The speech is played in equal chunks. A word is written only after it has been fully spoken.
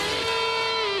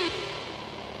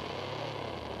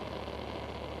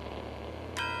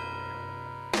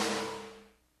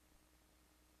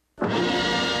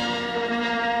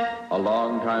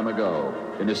time ago,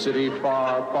 in a city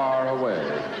far, far away,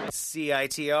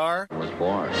 CITR was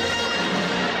born.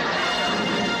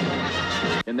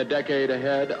 In the decade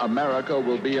ahead, America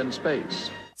will be in space.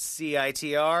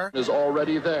 CITR Is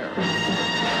already there.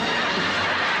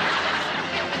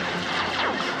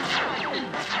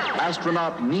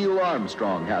 Astronaut Neil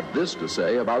Armstrong had this to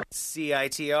say about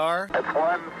CITR. It's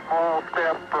one small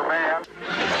step for man.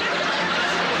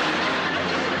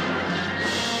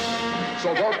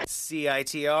 So vote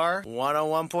CITR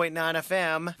 101.9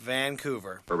 FM,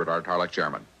 Vancouver. Herbert R. Tarlek,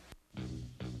 Chairman.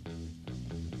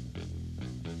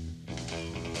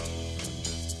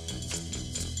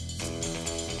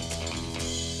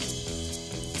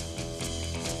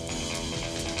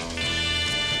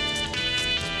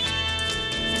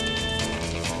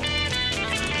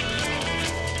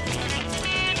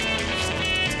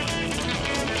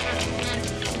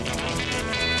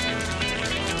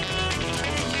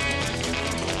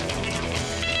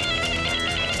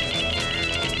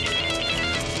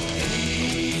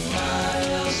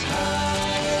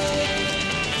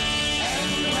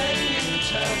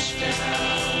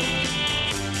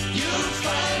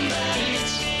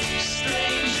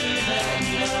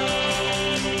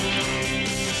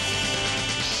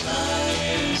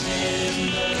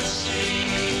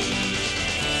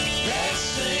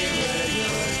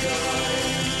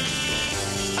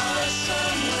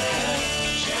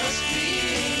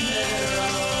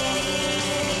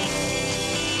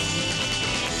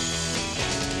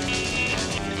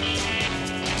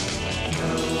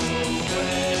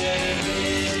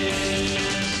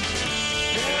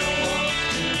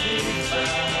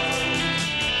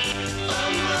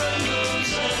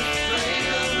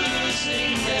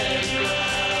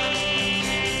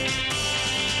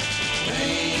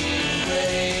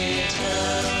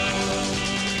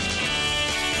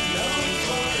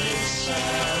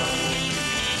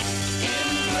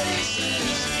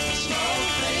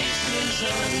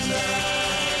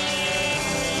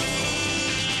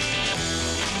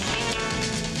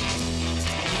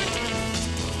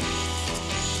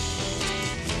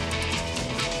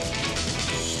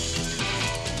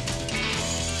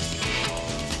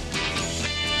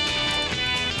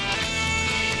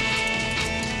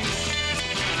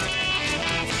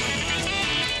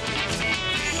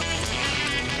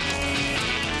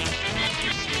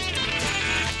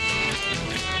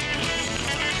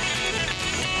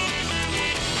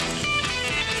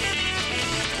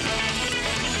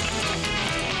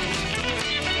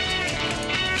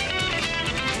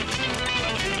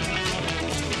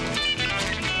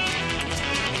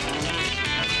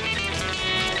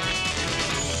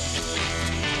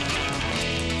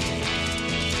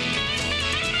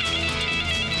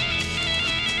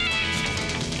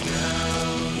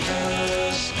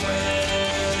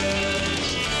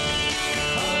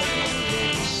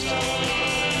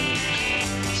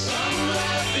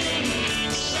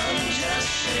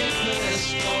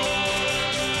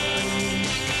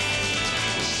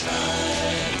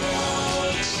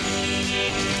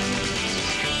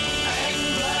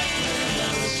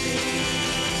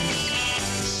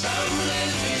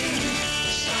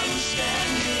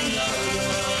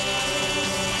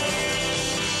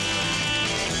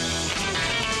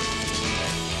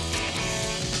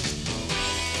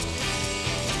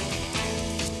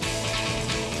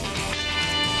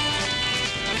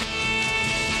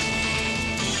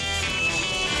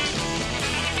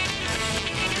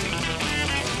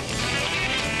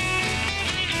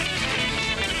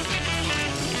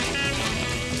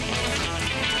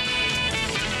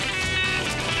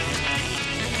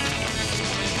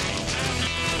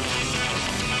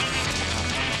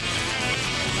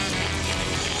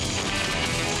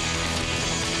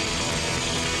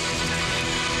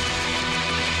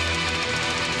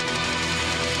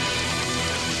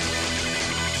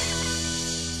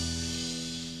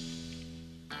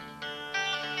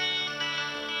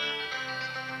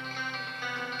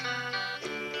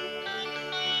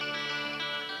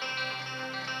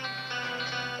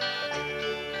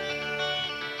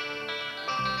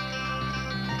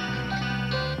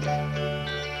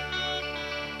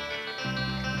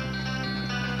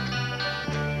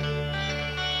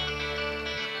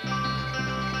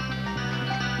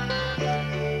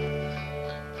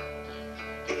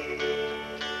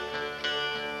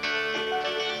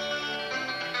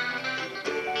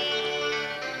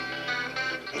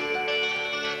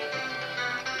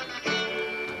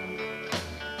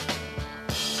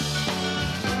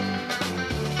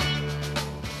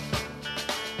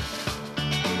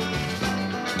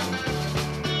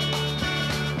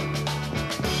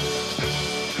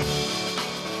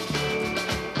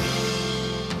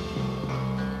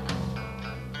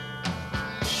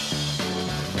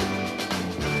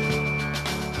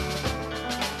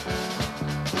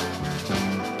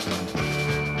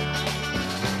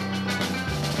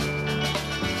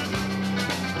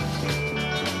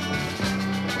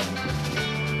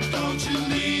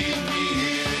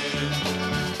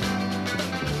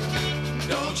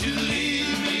 Don't you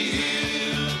leave me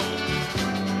here.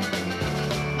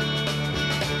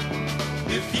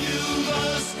 If you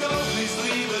must go, please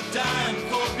leave a dime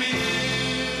for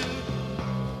beer.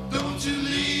 Don't you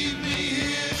leave me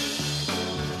here.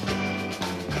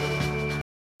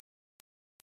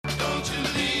 Don't you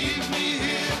leave me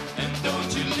here, and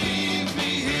don't you leave me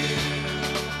here.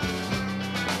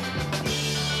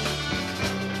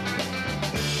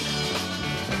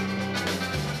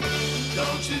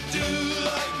 Don't you do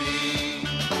like me.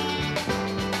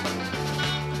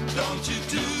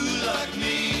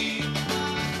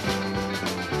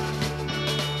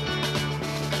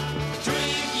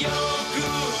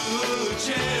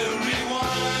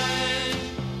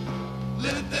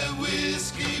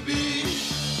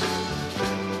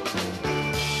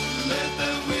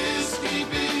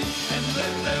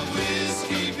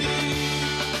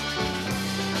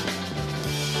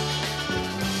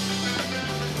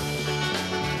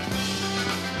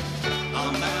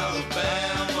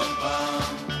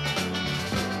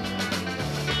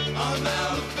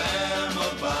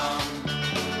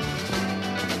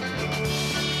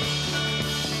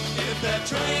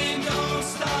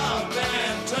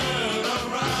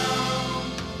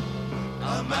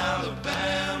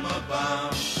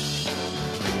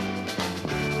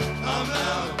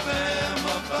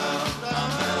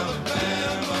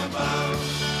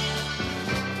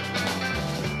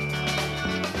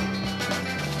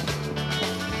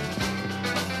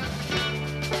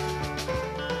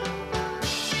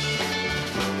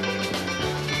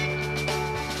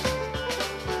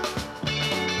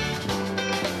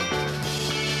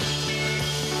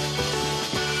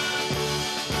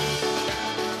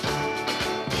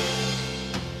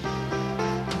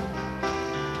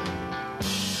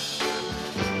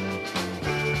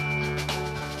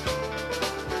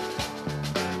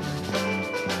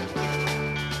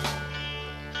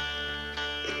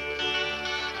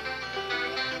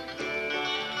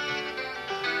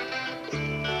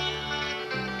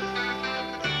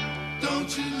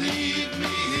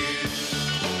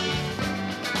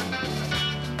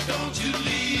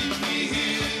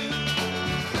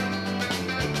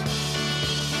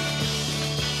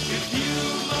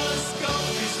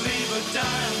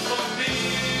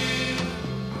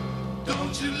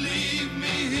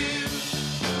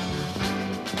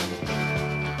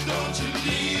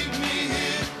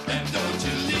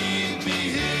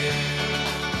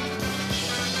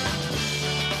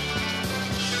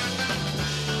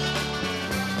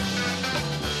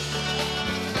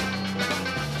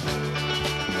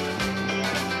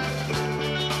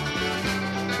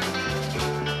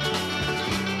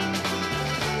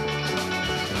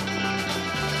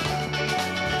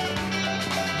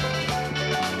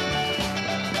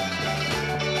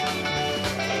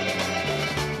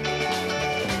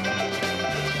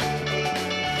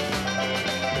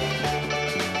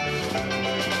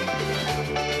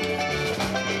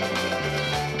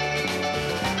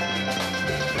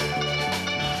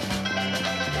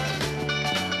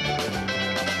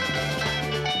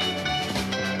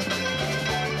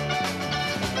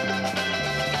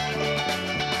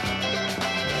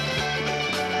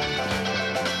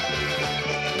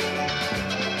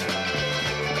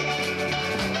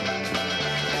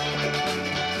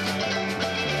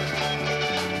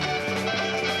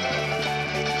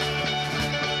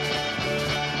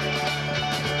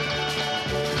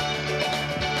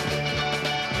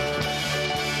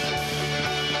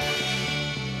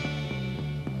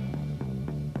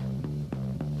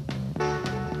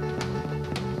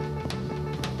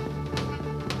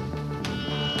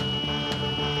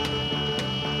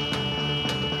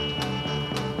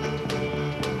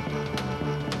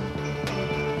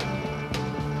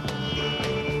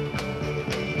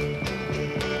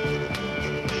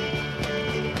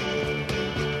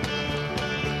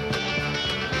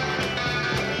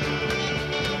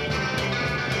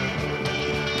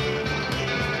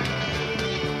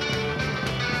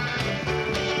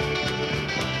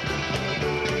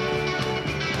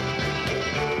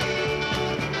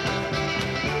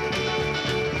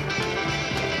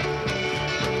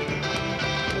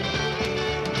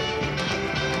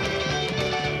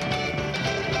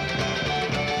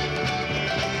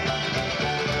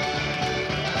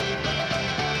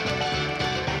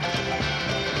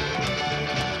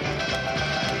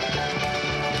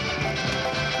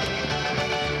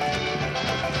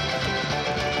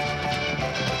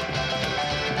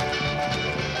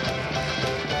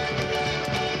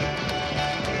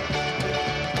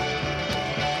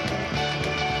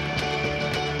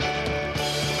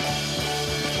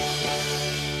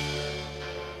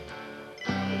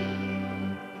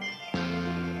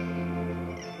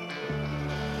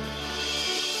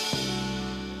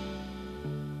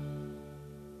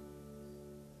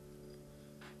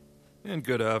 And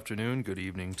good afternoon, good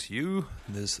evening to you.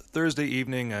 This Thursday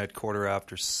evening at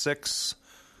 6:15,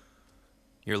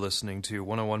 you're listening to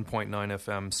 101.9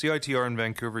 FM CITR in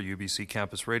Vancouver, UBC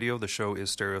Campus Radio. The show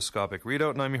is Stereoscopic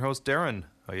Readout, and I'm your host, Darren.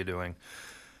 How you doing?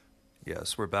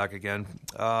 Yes, we're back again.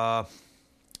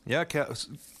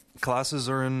 Classes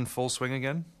are in full swing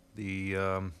again. The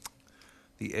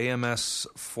AMS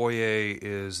foyer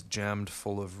is jammed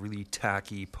full of really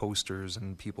tacky posters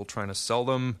and people trying to sell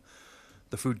them.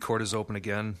 The food court is open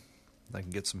again. I can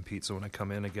get some pizza when I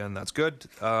come in again. That's good.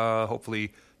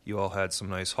 Hopefully you all had some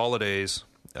nice holidays.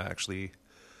 I actually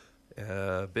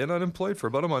been unemployed for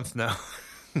about a month now.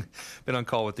 Been on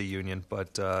call with the union,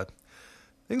 but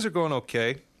things are going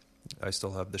okay. I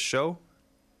still have the show,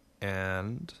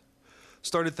 and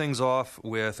started things off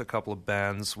with a couple of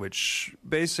bands which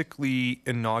basically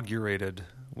inaugurated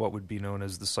what would be known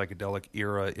as the psychedelic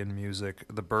era in music.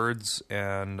 The Byrds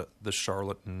and the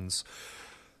Charlatans.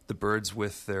 The Byrds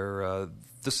with their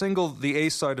the A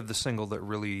side of the single that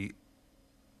really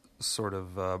sort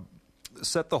of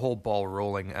set the whole ball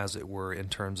rolling, as it were, in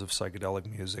terms of psychedelic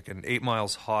music. And 8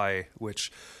 Miles High,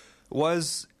 which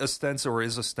was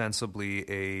ostensibly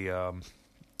a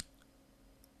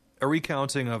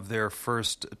recounting of their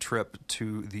first trip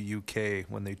to the UK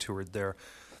when they toured there.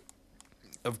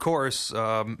 Of course,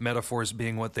 metaphors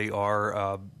being what they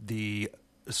are, the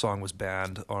song was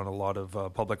banned on a lot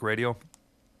of public radio.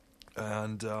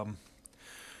 And, what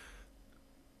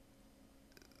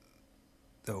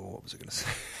was I going to say?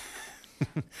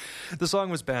 The song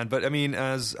was banned, but I mean,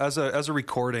 as a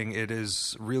recording, it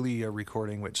is really a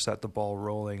recording which set the ball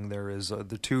rolling. There is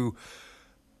the two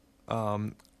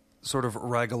sort of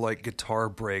raga-like guitar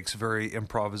breaks, very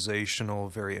improvisational,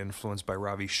 very influenced by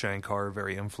Ravi Shankar,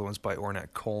 very influenced by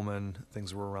Ornette Coleman.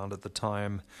 Things were around at the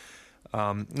time.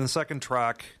 And the second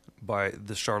track by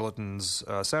the Charlatans,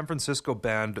 San Francisco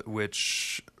band,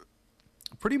 which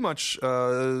pretty much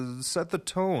set the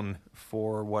tone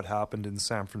for what happened in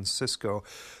San Francisco.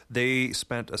 They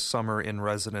spent a summer in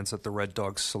residence at the Red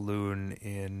Dog Saloon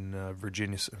in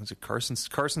Virginia, was it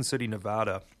Carson City,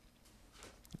 Nevada,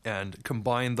 and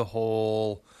combined the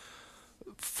whole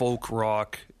folk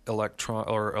rock,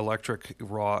 electric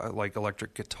rock, like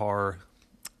electric guitar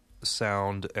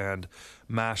sound, and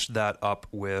mashed that up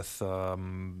with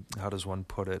how does one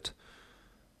put it,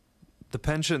 the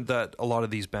penchant that a lot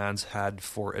of these bands had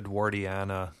for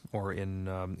Edwardiana, or in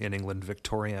England,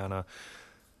 Victoriana,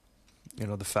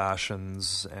 the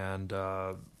fashions and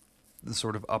the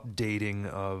sort of updating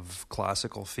of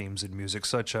classical themes in music,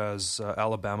 such as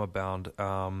Alabama Bound,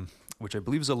 which I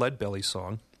believe is a Lead Belly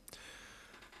song.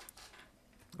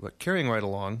 But carrying right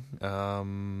along,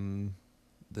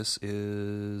 this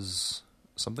is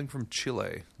something from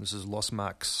Chile. This is Los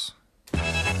Max.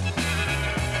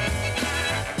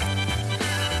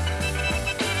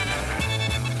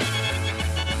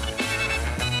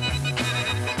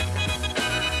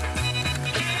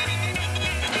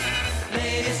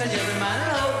 Ladies and gentlemen,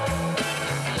 hello.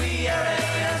 We are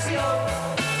FNCO,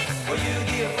 where you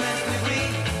dear friends with me.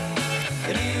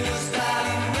 The new style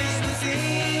in which we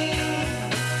sing.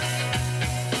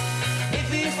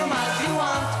 If it's from us you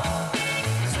want,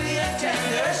 sweet and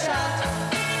tender shot,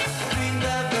 between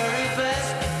the very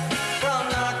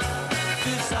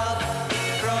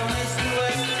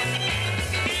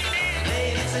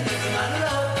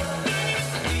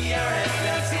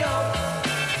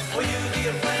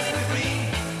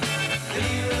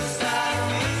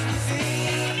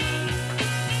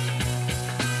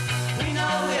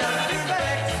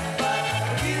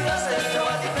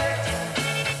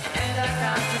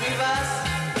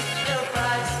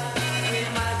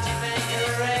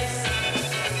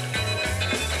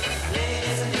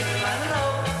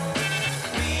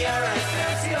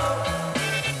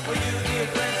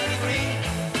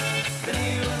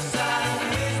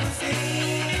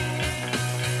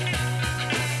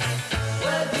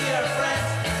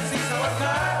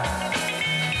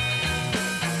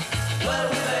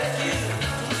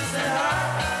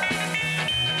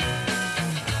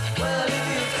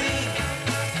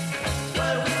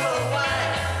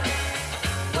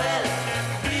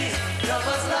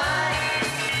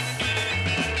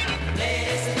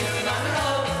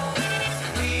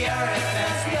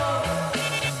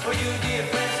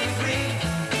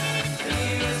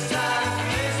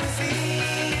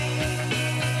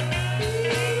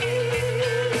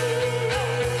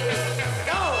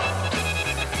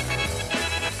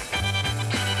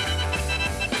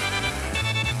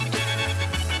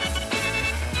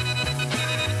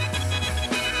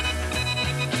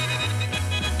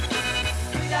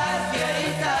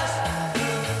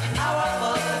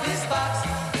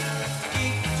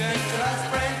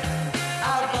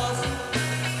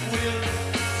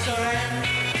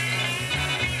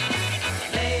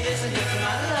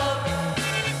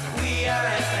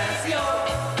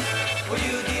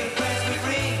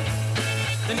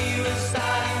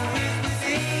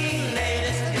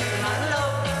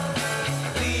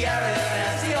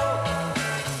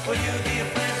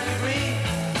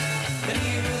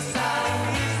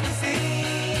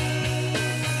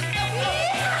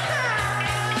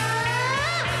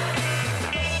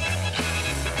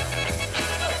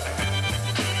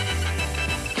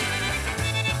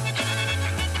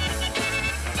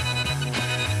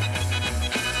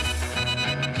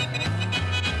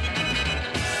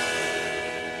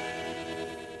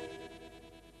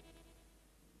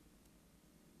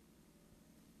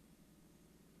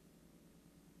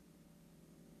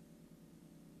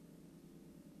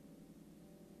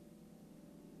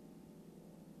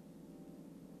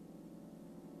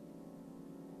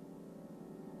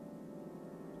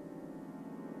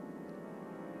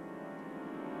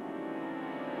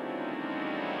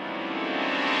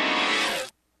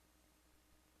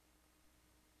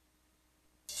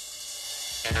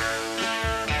Aren't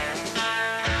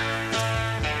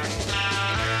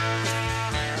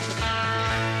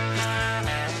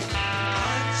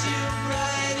you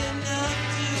bright enough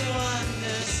to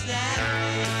understand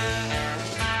me?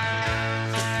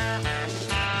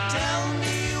 Tell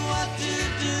me what to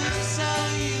do so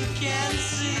you can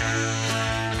see.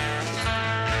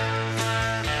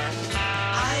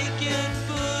 I can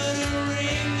put a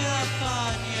ring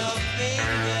upon your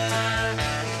finger,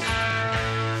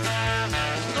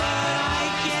 but I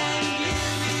can't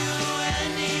give you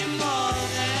any more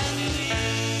than me.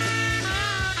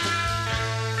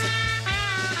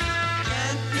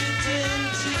 Can't pretend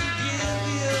to give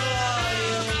you all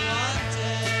you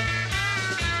wanted,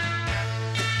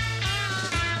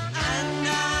 and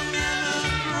I'll never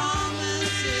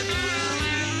promise it will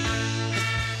be.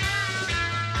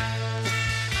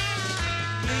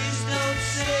 Please don't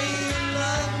say you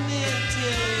love me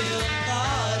till you've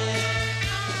got it.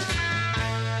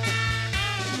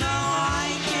 No, I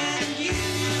can't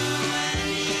give you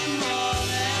any more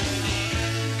than me.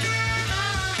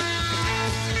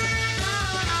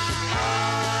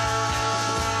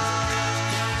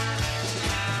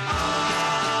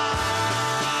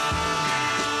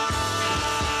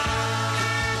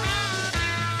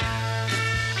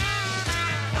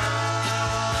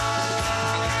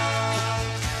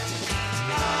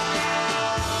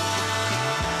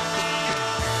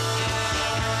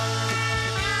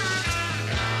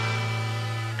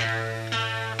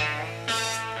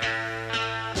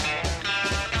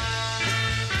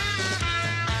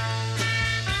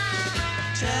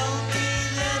 Tell me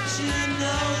that you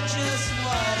know just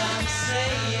what I'm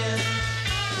saying.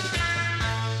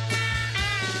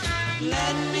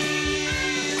 Let me hear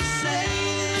you say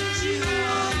that you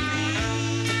want me.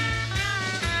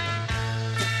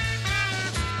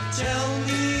 Tell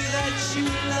me that you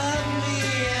love me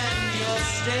and you're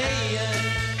staying.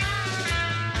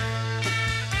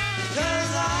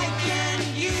 'Cause I can't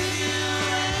give you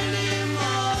any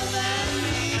more than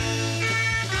me.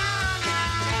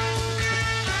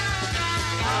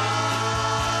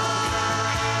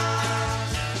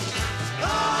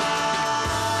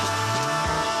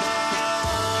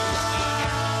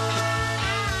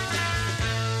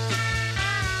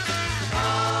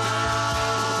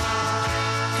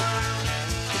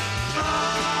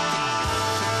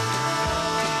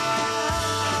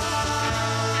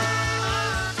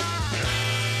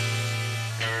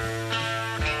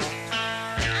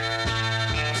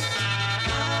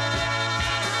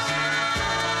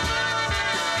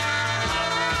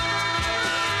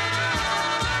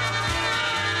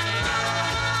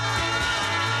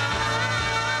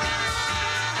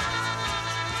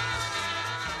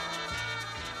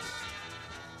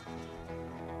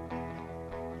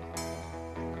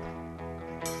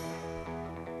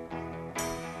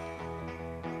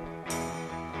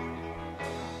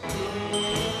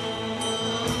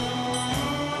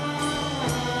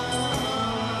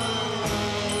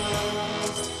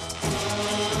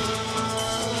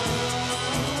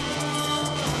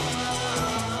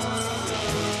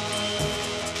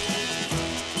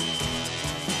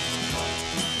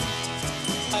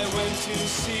 I went to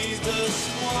see the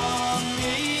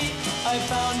Swami. I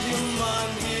found him on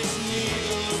his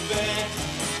needle bed.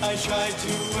 I tried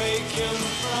to wake him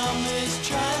from his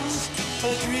trance,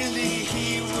 but really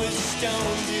he was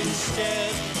stoned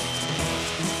instead.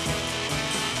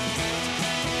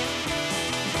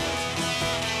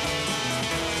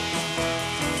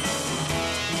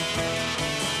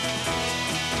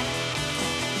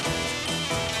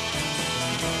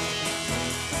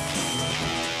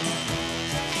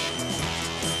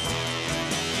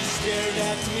 He stared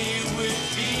at me with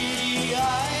beady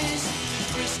eyes.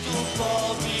 Crystal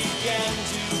ball began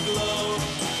to glow.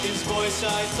 His voice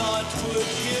I thought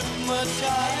would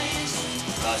hypnotize.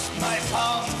 Thus my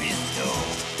palm is dough.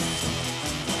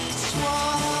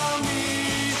 Swami,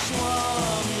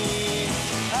 Swami,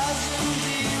 hasn't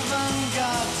even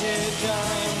got a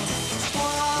dime.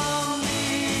 Swami,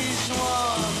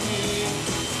 Swami,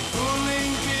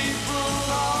 fooling people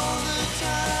all the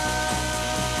time.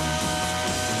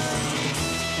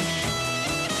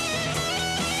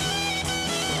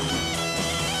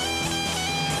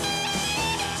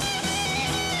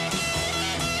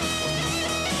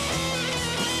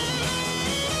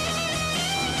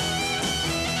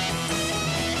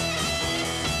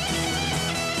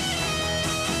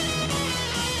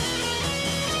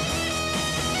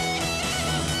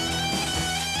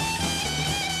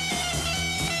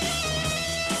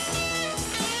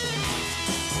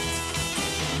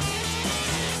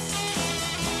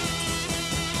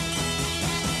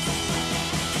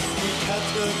 We cut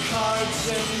the cards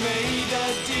and made a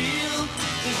deal.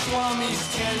 to Swami's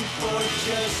tent for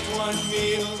just one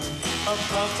meal. A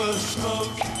puff of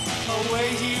smoke, away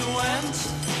he went.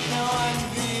 Now I'm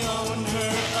the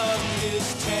owner of his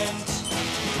tent.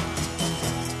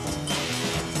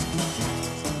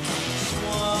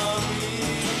 Swami,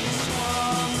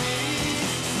 Swami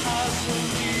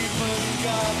hasn't even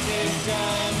got a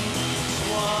dime.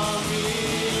 Swami,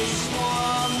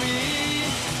 Swami,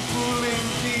 fooling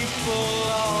people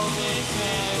all the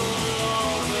time.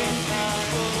 All the time,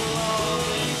 all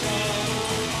the time,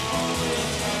 all the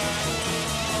time.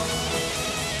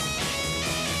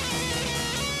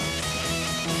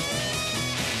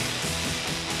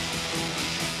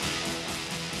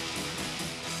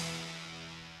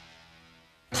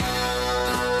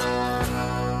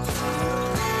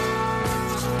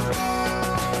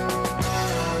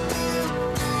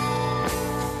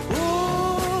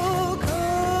 Woke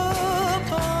up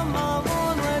on my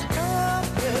one red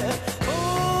carpet,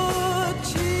 oh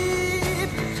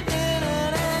cheap in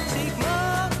an antique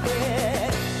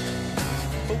market.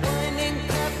 A winding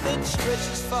path that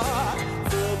stretches far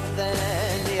further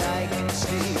than the eye can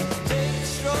see. Take a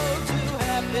stroll to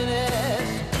happiness,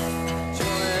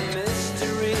 joy and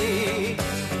mystery.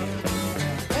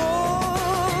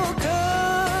 Woke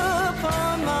up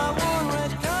on my one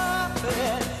red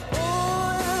carpet,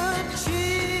 oh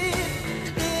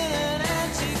cheap in an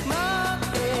antique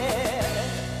market.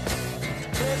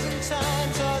 Present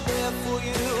times are there for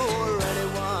you or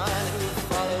anyone who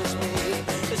follows me.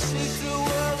 A secret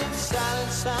world of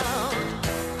silent sound,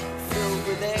 filled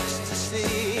with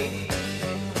ecstasy.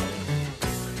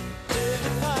 Hear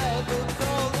the piper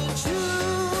call the tune.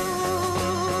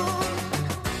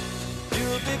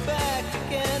 You'll be back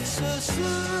again so soon.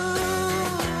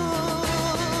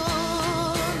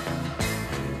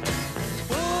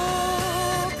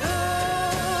 Woke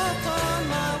up on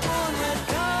my one red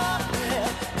carpet,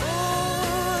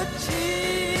 oh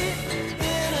cheap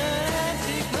in an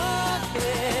antique market.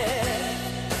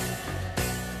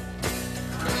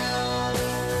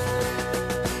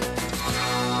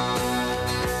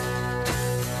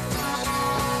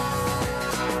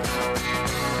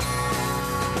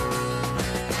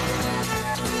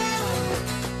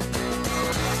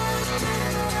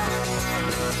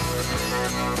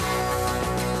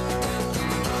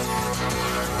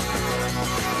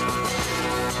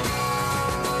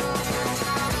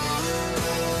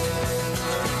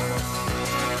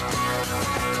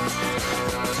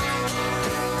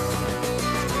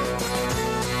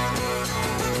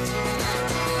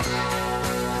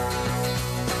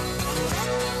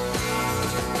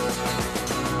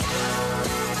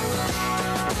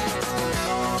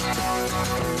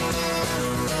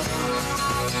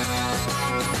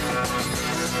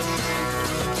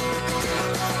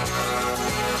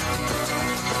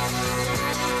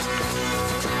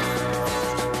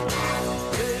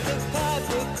 Hear the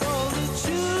piper call the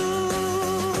tune.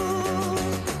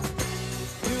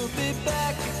 You'll be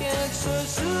back again so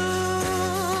soon.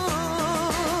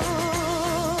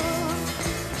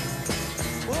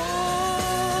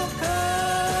 Woke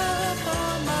up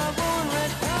on my one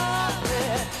red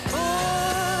carpet,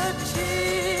 oh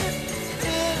cheap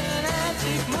in an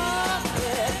antique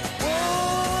market.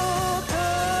 Woke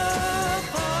up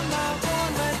on my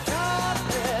one red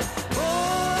carpet,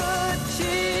 oh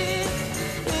cheap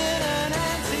in an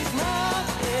antique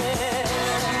market.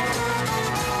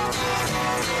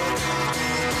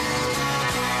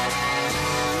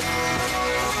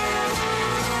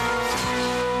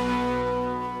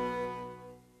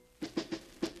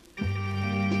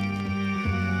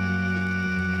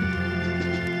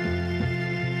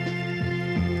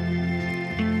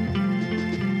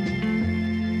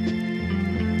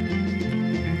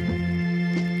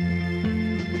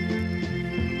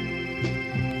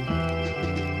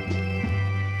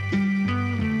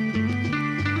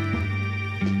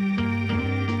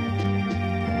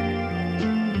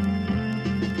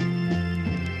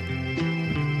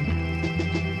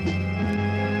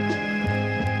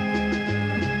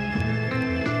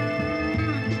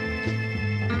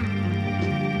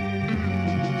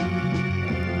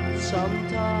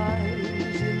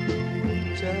 Sometimes in the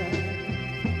winter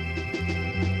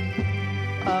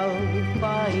I'll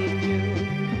find you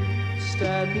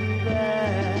standing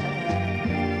there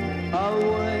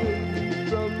away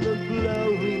from the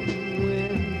blowing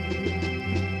wind,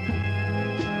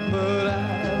 but I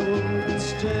won't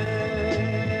stay.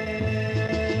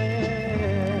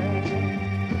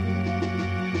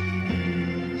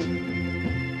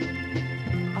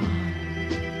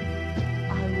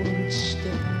 I won't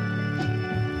stay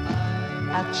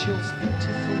at your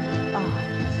beautiful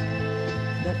eyes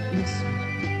that listen,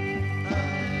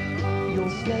 your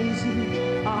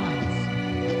lazy eyes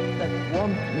that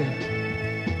want me.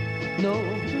 No,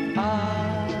 I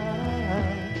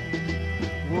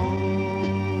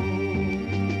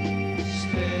won't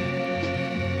stay.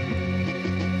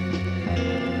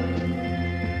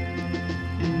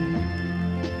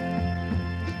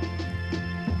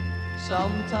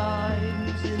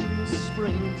 Sometimes in the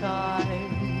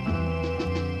springtime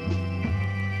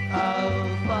I'll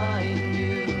find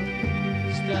you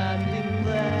standing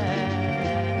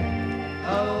there,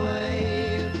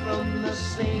 away from the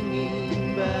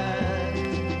singing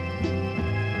band,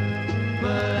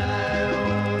 but I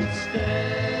won't stay.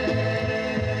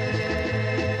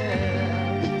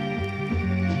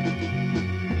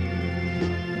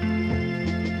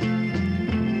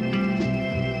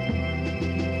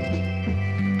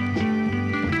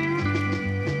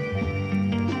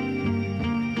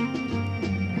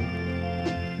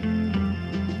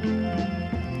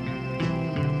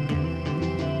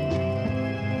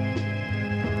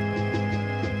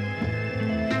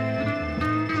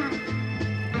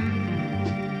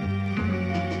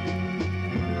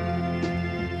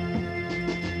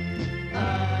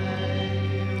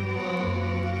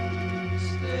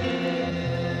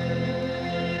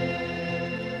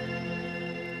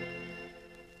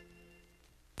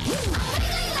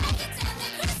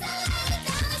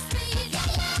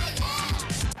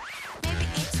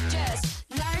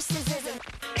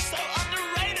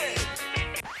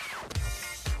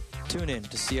 Tune in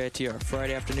to CITR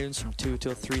Friday afternoons from 2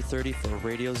 till 3:30 for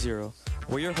Radio Zero,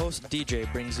 where your host DJ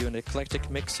brings you an eclectic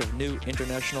mix of new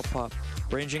international pop,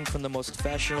 ranging from the most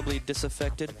fashionably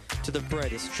disaffected to the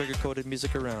brightest sugar-coated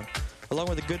music around, along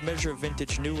with a good measure of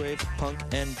vintage new wave, punk,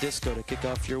 and disco to kick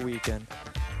off your weekend.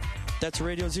 That's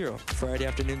Radio Zero, Friday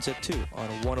afternoons at 2 on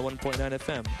 101.9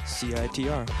 FM,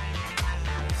 CITR.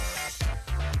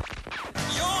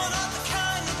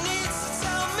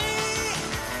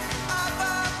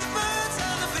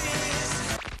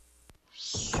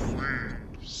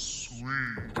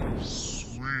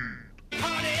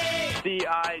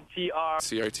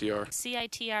 CITR.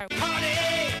 CITR.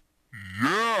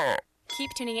 Yeah!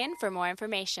 Keep tuning in for more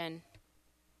information.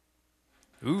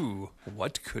 Ooh,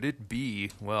 what could it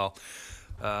be? Well,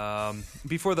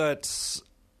 before that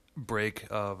break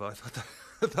of, I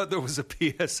thought there was a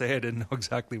PSA. I didn't know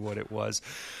exactly what it was.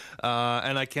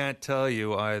 And I can't tell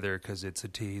you either because it's a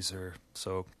teaser.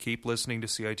 So keep listening to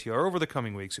CITR. Over the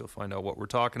coming weeks, you'll find out what we're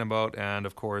talking about. And,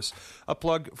 of course, a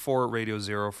plug for Radio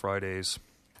Zero Friday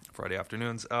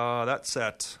afternoons. That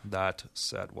set,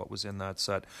 what was in that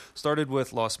set? Started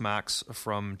with Los Max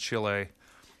from Chile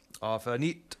off a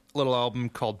neat little album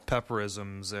called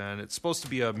Pepperisms, and it's supposed to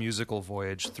be a musical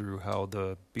voyage through how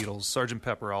the Beatles' Sgt.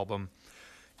 Pepper album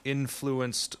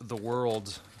influenced the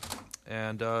world.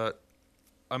 And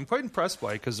I'm quite impressed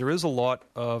by it because there are a lot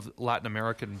of Latin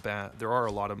American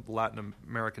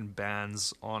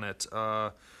bands on it.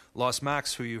 Los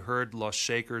Max, who you heard, Los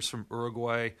Shakers from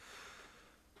Uruguay.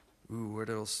 Ooh, what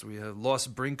else do we have? Los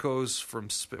Brincos from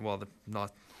Spain. Well,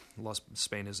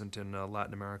 Spain isn't in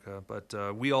Latin America, but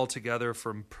We All Together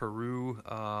from Peru.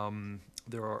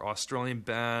 There are Australian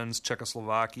bands,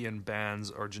 Czechoslovakian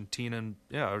bands,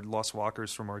 Los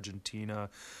Walkers from Argentina,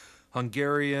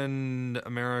 Hungarian,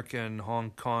 American,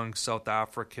 Hong Kong, South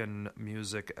African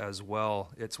music as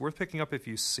well. It's worth picking up if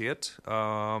you see it.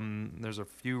 There's a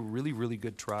few really, really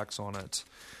good tracks on it.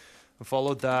 I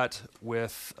followed that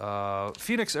with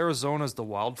Phoenix, Arizona's The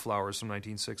Wildflowers from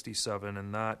 1967,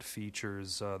 and that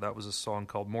features, that was a song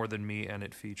called More Than Me, and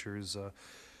it features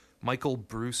Michael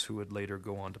Bruce, who would later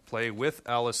go on to play with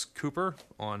Alice Cooper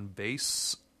on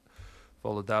bass.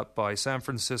 Followed that by San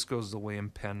Francisco's The William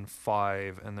Penn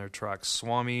Five, and their track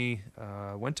Swami.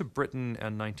 Went to Britain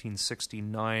in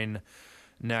 1969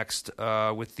 next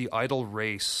with The Idle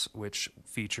Race, which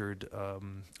featured,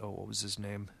 what was his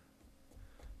name?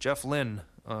 Jeff Lynne,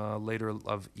 later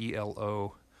of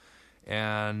ELO,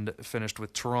 and finished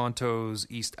with Toronto's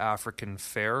East African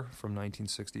Fair from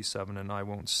 1967 and I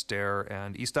Won't Stare,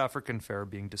 and East African Fair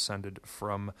being descended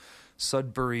from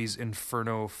Sudbury's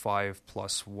Inferno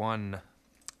 5+1.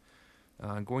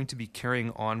 Going to be carrying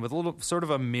on with a little sort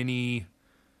of a mini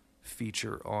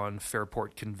feature on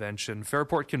Fairport Convention.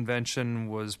 Fairport Convention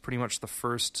was pretty much the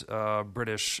first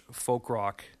British folk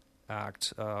rock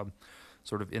act,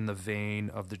 sort of in the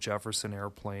vein of the Jefferson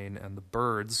Airplane and the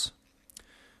Byrds.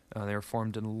 They were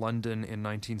formed in London in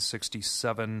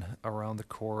 1967 around the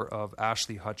core of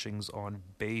Ashley Hutchings on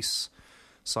bass,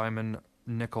 Simon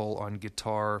Nicol on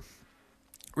guitar,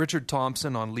 Richard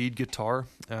Thompson on lead guitar,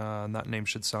 and that name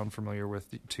should sound familiar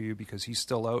to you because he's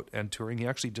still out and touring. He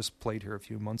actually just played here a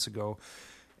few months ago,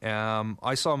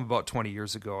 I saw him about 20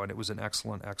 years ago, and it was an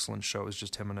excellent, excellent show. It was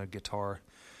just him and a guitar.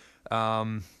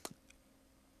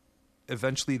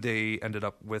 Eventually, they ended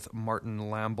up with Martin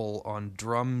Lamble on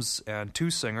drums and two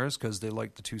singers because they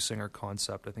liked the two-singer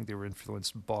concept. I think they were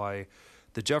influenced by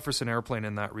the Jefferson Airplane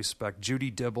in that respect. Judy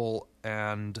Dibble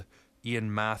and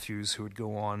Ian Matthews, who would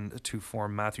go on to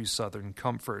form Matthews Southern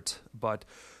Comfort. But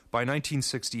by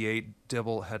 1968,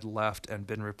 Dibble had left and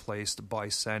been replaced by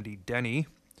Sandy Denny,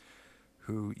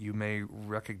 who you may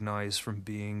recognize from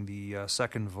being the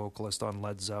second vocalist on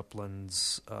Led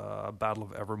Zeppelin's Battle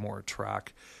of Evermore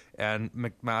track.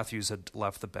 And Matthews had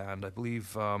left the band. I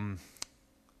believe, I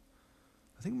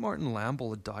think Martin Lamble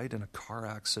had died in a car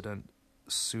accident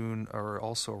soon, or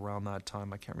also around that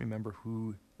time. I can't remember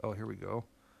who. Oh, here we go.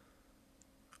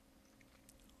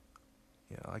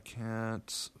 Yeah, I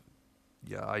can't.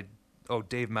 Yeah,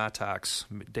 Dave Mattax.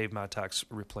 Dave Mattax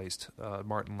replaced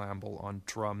Martin Lamble on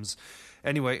drums.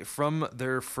 Anyway, from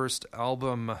their first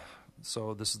album,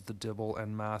 so this is the Dibble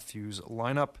and Matthews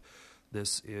lineup.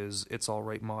 This is It's All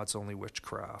Right Ma, It's Only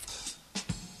Witchcraft.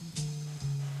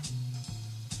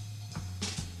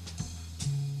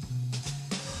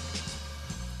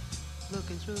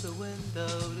 Looking through the window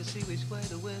to see which way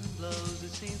the wind blows,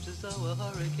 it seems as though a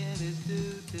hurricane is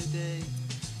due today.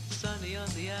 Sunny on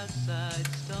the outside,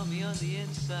 stormy on the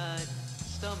inside.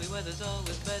 Stormy weather's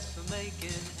always best for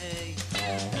making hay.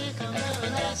 Here comes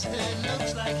Everlasting,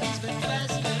 looks like he's been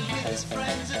fasting with his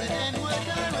friends in an N-word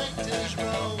director's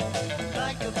row.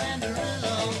 Like a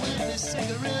banderillo with his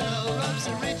cigarillo, rubs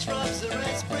the rich, rubs the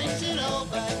rest, brings it all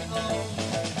back home.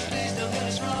 Please don't get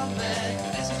us wrong, man,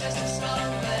 this is just a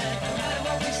song, man, no matter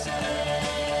what we say.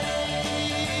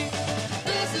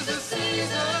 This is the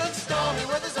season, stormy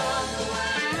weather's on the way.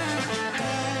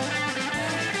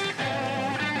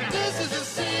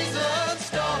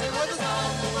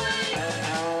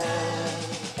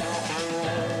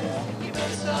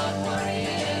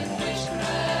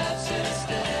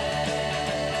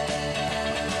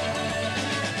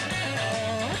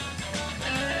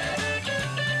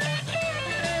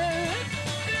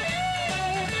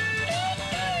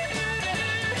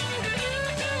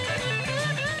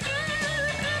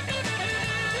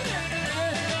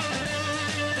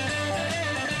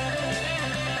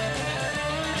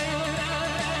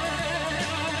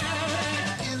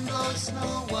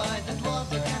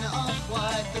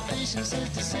 Says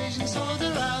decisions, so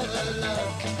they're out of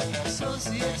luck.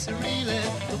 Associates are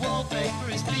reeling, the wallpaper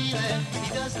is peeling.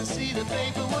 He doesn't see the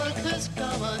paperwork that's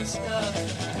come unstuck.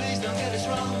 Please don't get us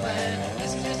wrong, man,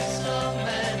 this is just a song,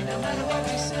 man, no matter what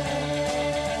we say.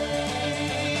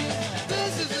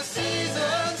 This is the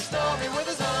season, stormy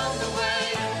weather's on the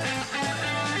way.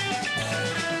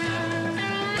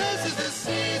 This is the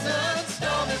season,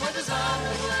 stormy weather's on the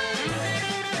way.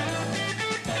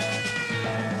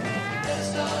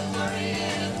 Start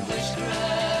worrying,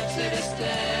 witchcraft to this day.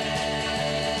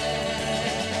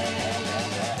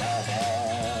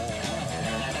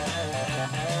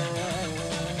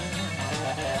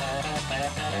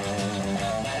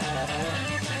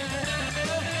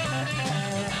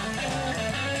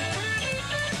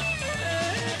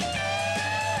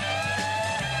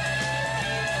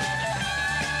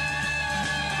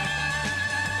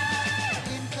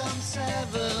 In comes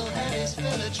Seville, had his fill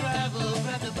of travel,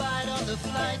 grabbed a bite on the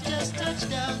flight, just touched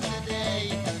down today.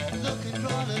 Looking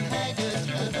drawn and haggard,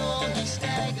 through the door he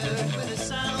staggered with a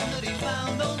sound that he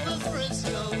found over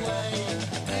Frisco way.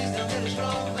 Please don't get us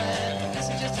wrong, man, this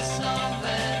is just a song,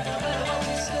 man, no matter what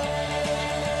we say.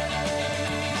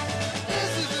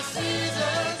 This is the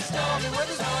season, stormy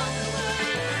weather's on the way.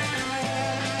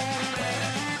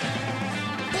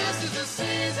 This is the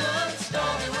season,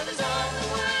 stormy weather's on the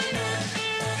way.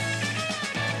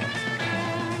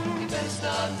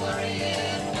 Start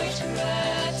worrying,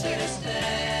 witchcraft to this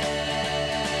day.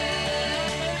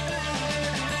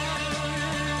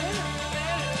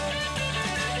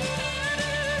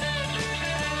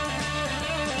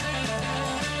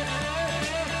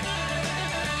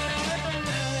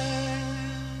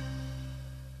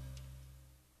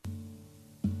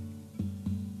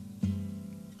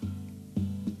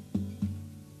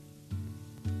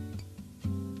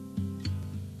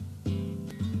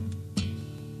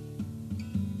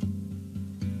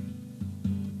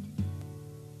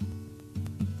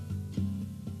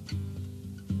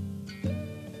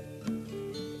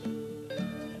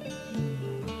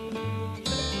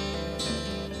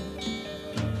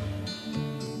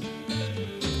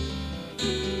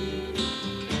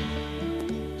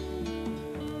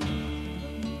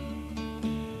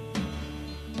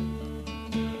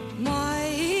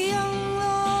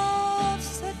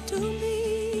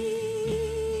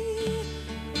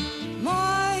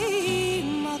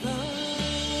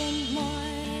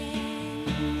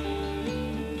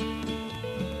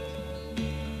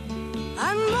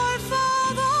 my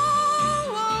father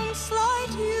won't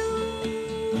slight you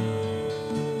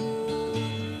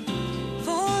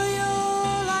for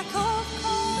your lack of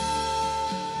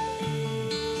kind.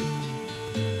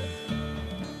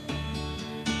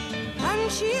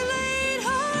 And she laid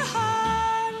her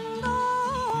hand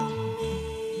on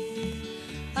me,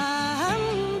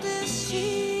 and this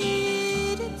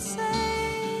she did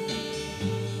say,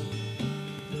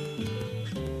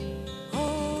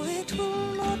 oh, it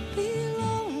will not be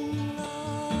long, love,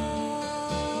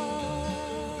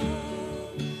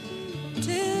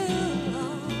 till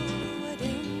our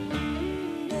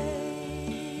wedding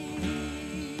day.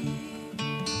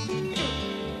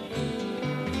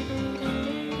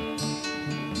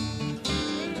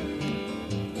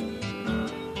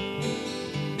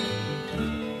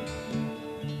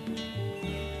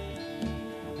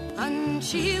 And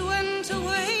she went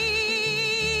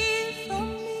away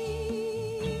from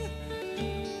me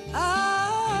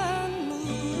and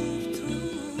moved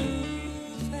through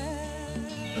fair.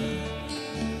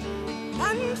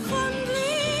 And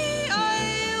fondly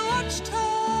I watched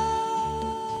her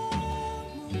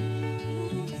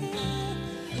move here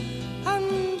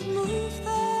and move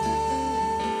there.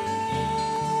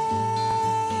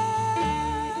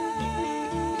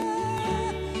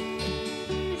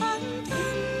 And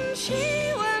then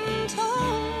she went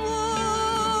homeward,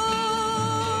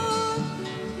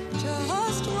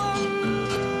 just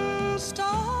one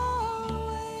star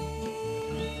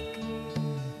awake,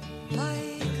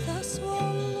 like the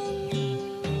swan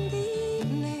in the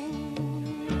evening.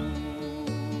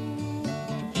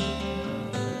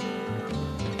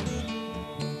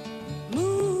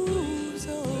 Moves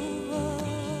over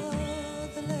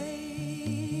the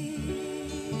lake.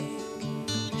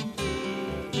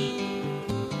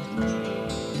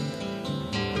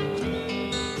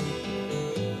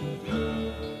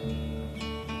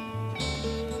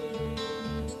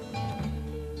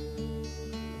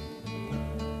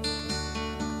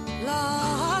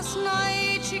 Last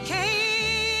night she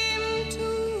came to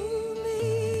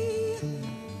me,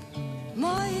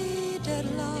 my dead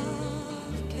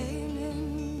love came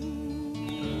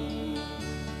in,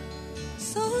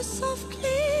 so softly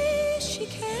she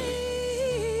came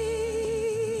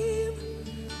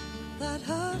that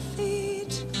her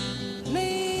feet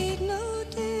made no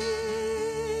din.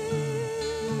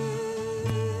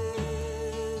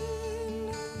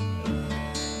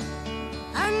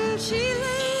 And she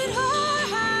laid her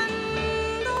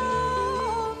hand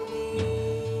on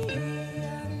me,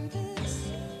 and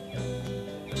this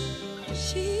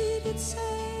she did say,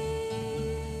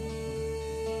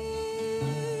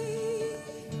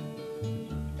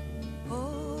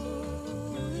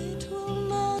 oh, it will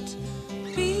not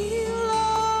be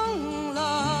long,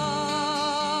 love,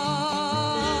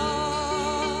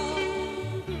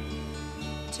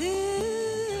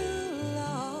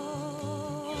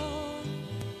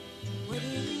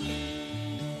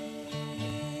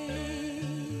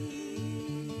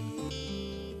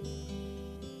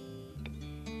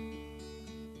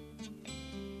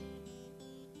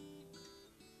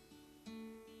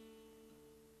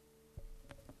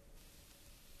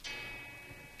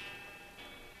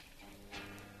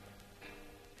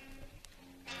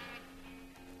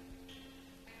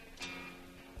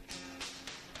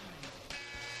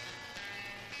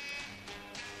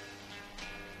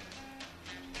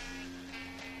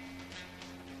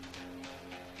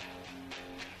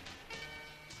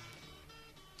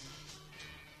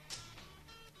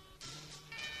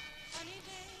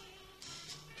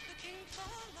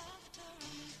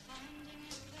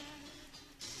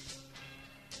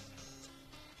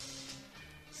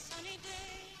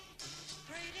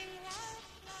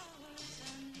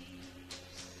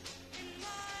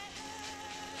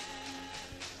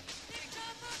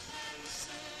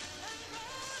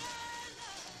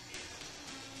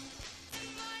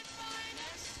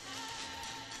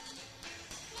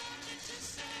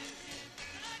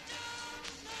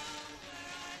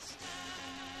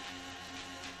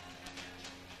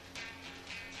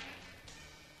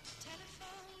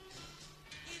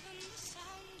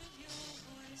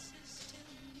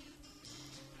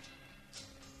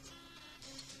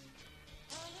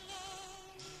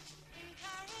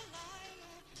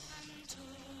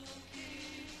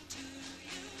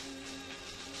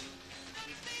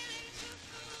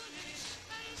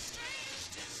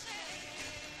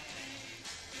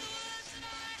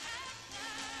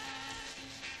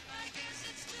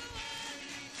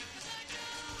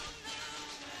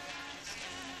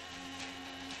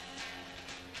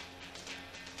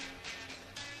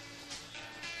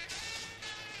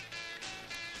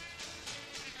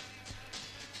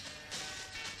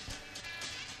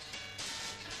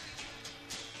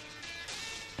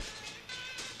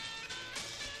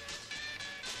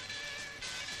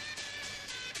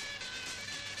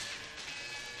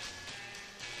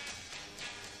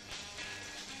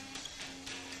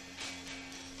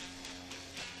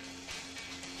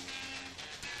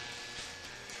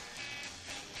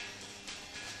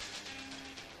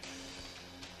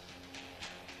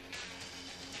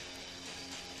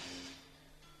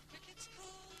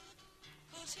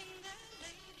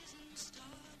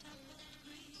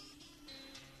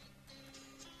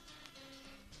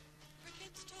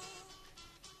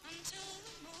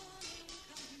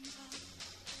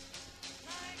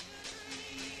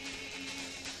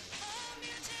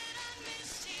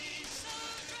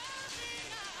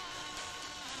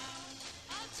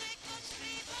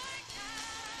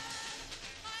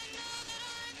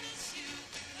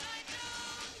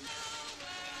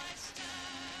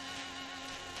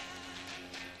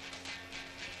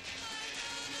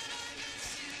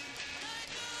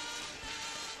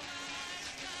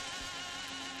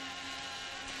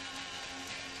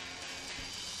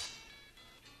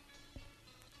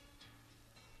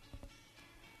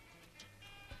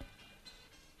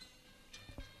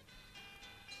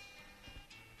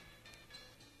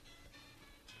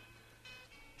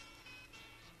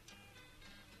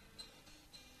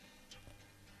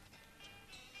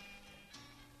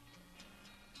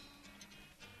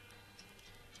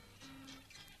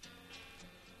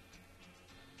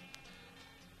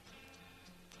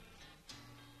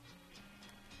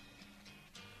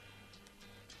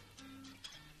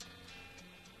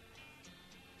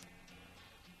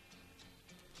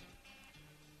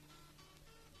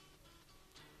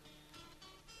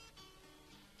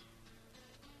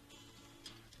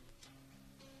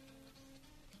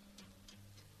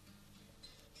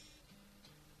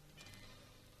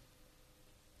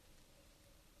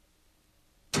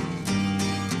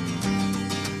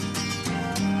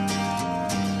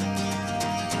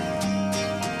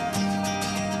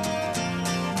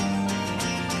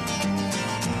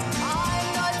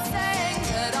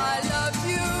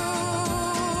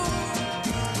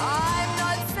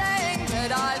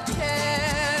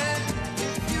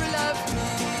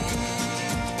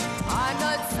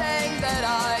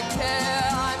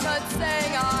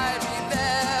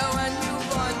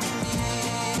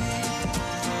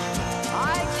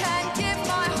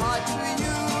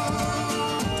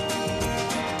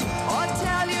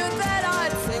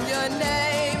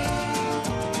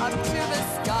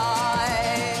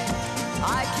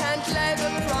 can't lay the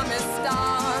promise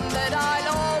down that I'll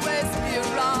always be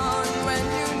around when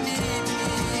you need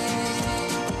me.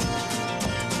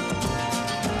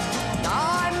 Now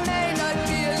I may not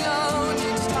be alone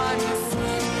each time you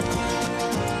see me.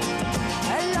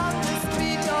 I love the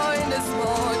street or in a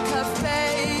small cafe,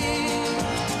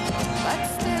 but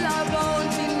still I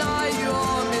won't deny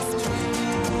your mistreat.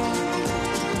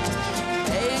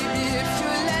 Baby, if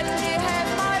you let me have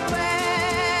my way,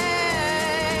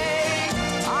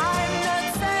 I'm not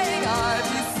saying I'll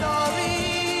be sorry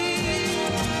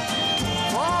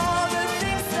for the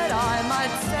things that I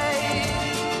might say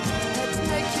that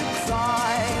make you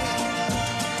cry.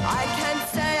 I can't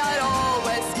say I'll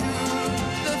always do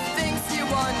the things you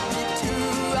want me to.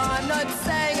 I'm not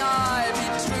saying I'll be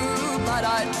true, but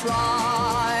I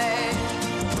try.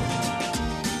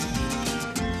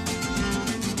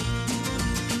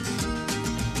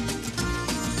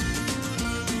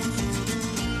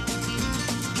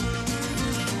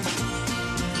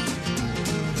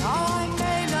 Now I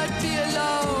may not be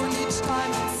alone each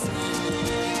time you see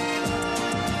me,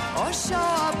 or show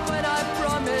up when I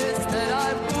promised that I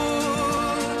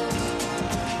would,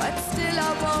 but still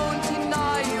I won't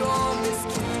deny your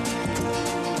mistreat.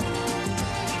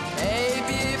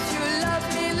 Baby, if you love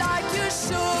me like you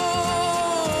should,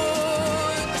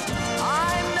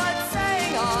 I'm not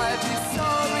saying I'll be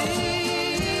sorry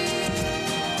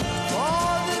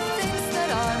for the things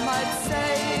that I might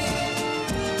say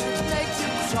that make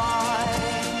you cry.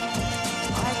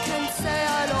 I can say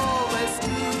I'll always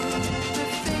do the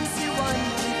things you want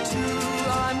me to.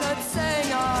 I'm not saying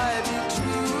I'll be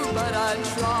true, but I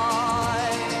try.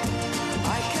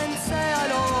 I can say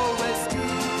I'll always do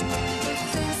the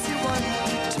things you want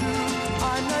me to.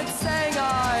 I'm not saying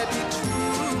I'll be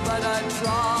true, but I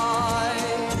try.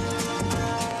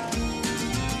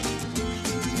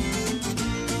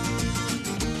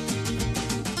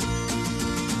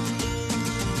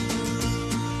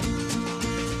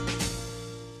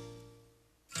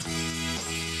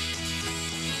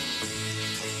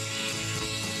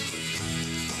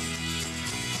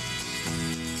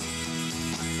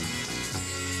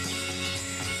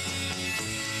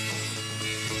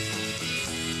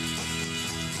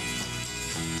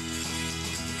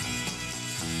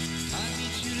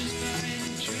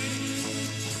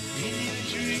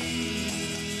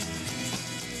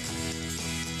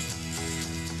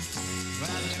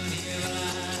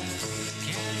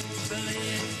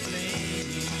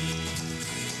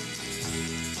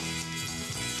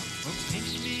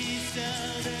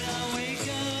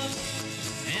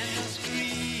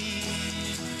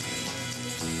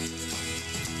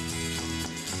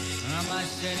 Am I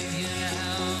sitting here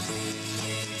now,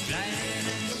 blinded and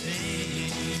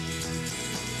insane?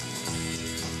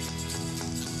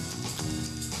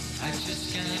 I just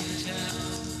can't tell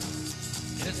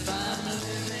if I'm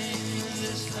living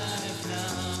this life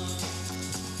now,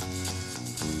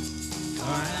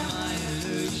 or am I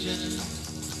illusion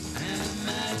and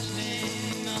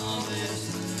imagining all this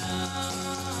now?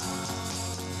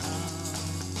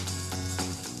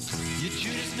 You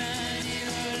choose man,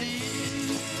 you're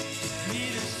leading me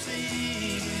to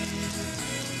see.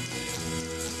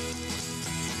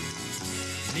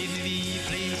 Leave me,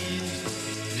 please,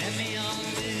 let me on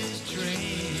this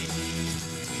train.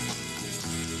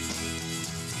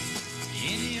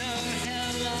 In your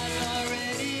hell I've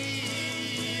already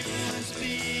once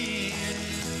been,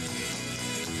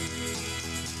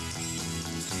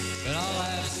 but all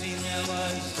I've seen there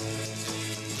was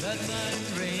blood, mud,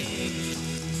 and rain.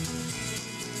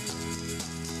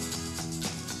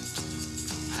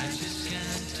 I just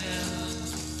can't tell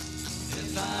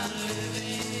if I'm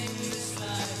living this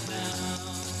life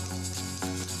now,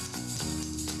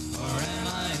 or am I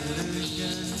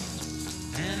illusion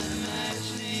and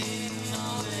imagining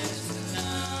all this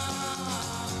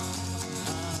now?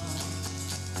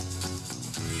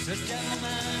 So devil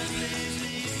man, please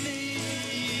leave me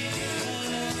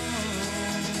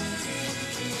alone,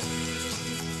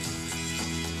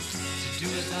 to do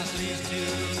as I please do,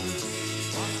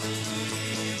 walk the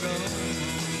lonely road.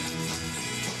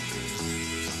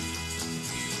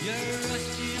 You're a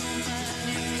rusty old man,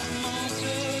 you're a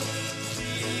mortal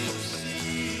POC.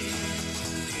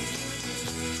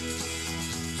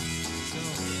 So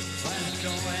why don't you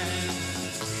go and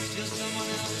steal someone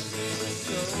else's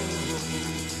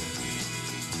soul?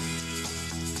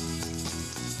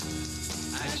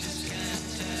 I just can't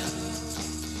tell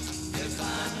if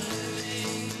I'm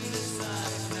living this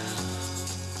life now,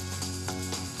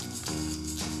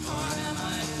 or am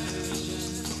I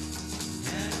illusion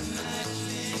and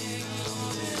imagining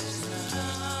all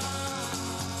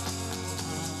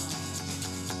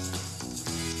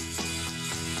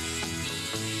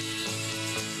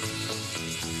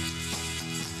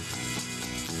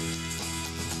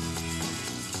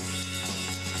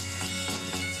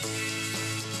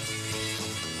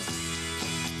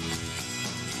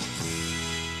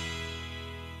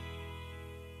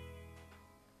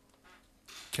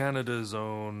Canada's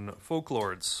own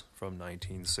Folklords from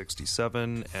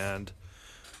 1967, and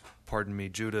Pardon Me,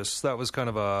 Judas. That was kind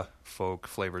of a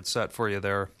folk-flavored set for you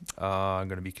there. I'm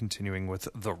going to be continuing with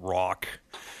The Rock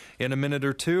in a minute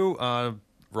or two.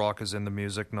 Rock as in the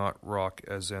music, not rock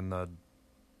as in the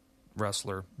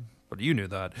wrestler, but you knew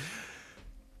that.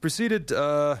 Preceded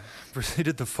the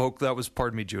folk, that was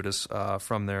Pardon Me, Judas,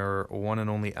 from their one and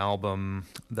only album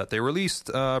that they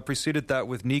released. Preceded that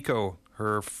with Nico,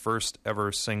 her first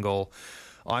ever single,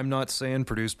 I'm Not Saying,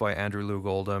 produced by Andrew Loog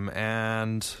Oldham,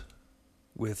 and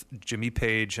with Jimmy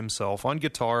Page himself on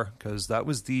guitar, because that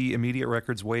was the Immediate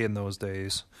Records way in those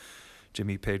days.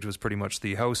 Jimmy Page was pretty much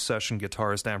the house session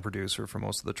guitarist and producer for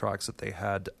most of the tracks that they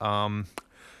had.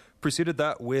 Preceded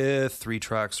that with 3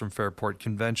 tracks from Fairport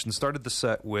Convention. Started the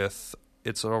set with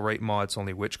It's Alright Ma, It's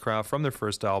Only Witchcraft from their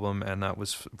first album, and that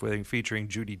was featuring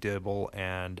Judy Dibble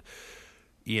and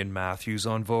Ian Matthews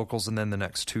on vocals. And then the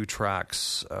next 2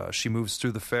 tracks, She Moves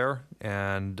Through the Fair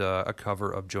and a cover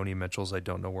of Joni Mitchell's I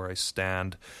Don't Know Where I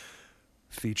Stand,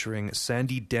 featuring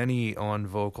Sandy Denny on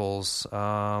vocals.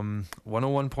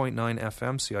 101.9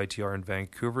 FM, CITR in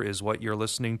Vancouver is what you're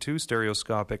listening to.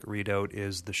 Stereoscopic Readout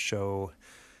is the show.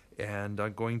 And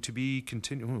I'm going to be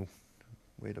continuing.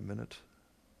 Wait a minute.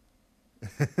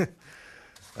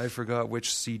 I forgot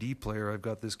which CD player I've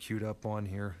got this queued up on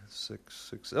here.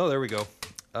 6. Oh, there we go.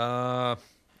 I'm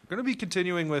going to be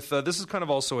continuing with... this is kind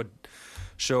of also a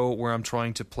show where I'm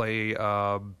trying to play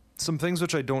some things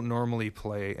which I don't normally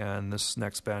play, and this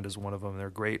next band is one of them. They're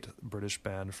a great British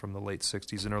band from the late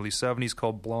 60s and early 70s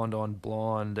called Blonde on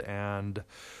Blonde, and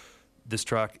this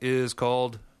track is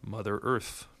called Mother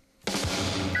Earth.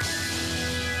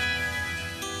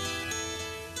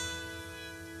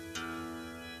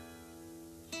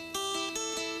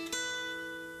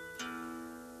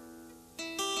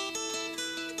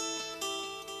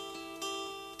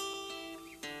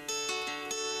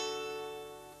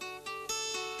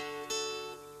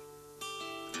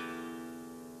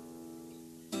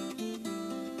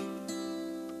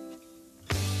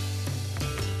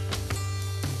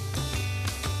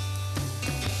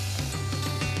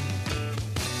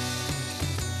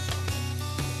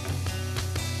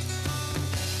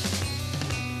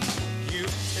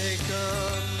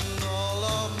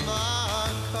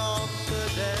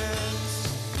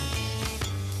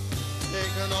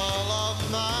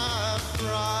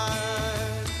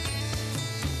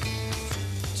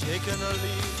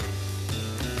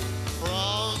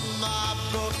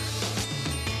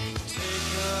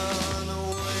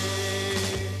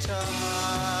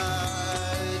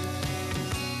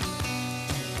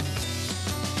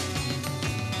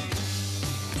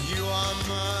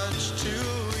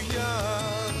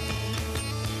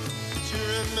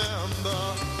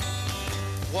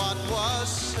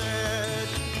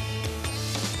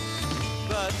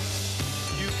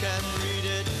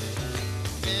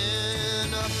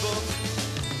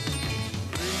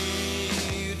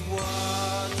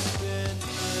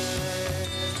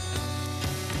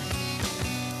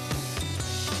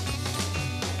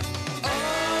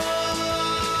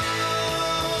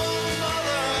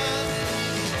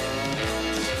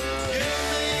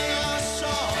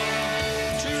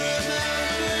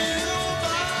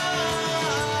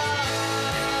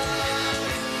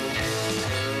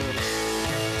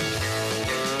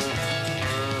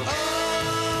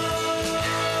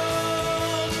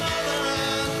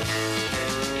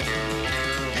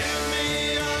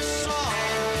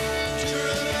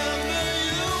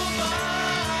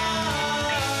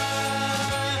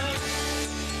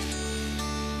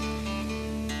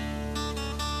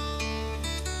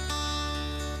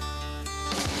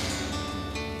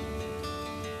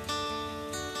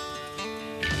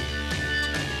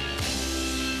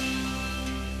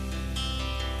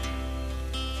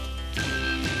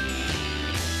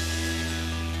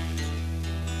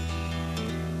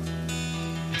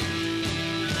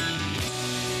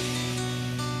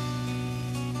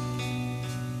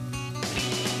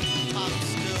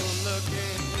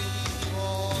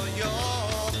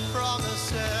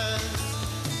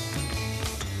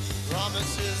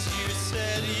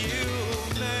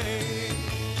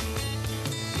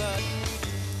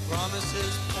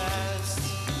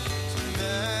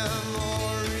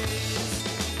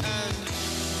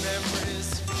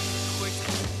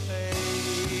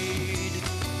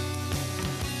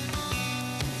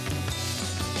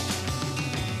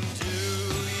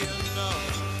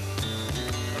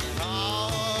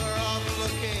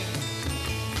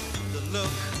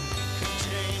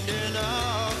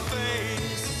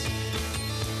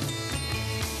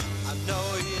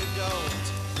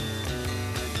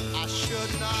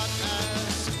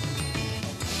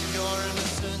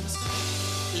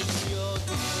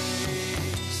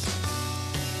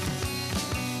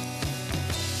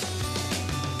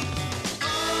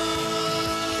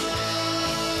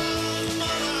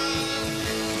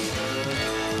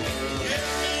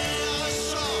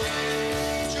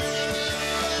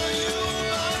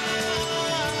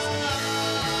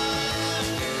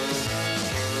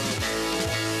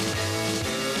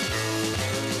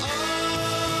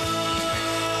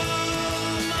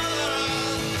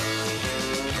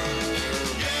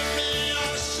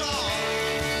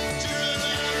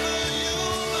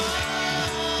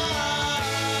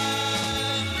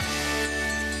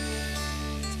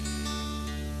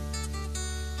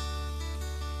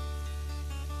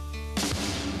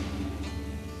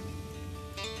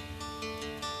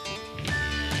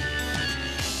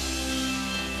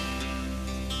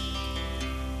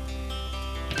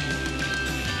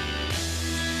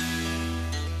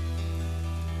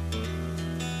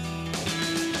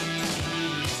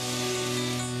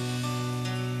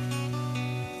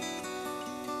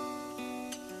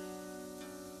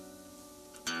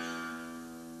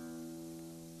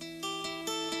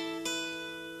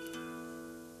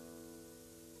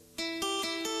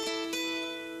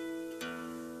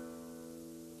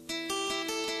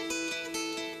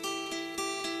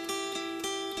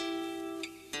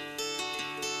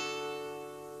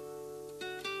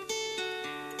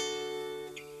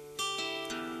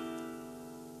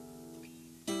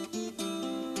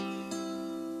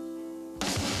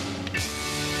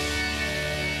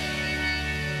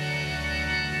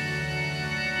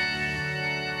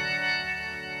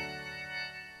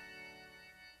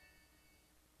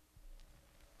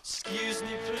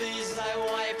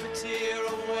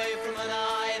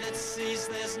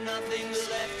 there's nothing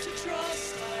left to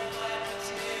trust.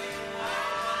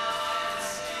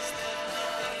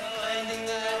 Finding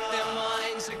that their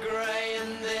minds are grey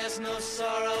and there's no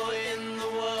sorrow in the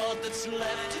world that's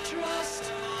left to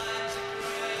trust.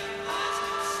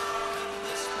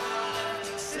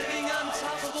 Sitting on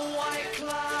top of a white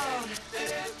cloud,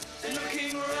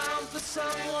 looking around for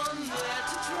someone there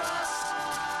to trust.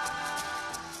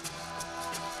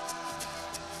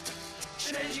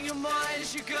 Changing your mind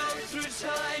as you go through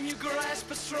time, you grasp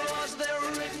at straws, there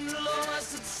are written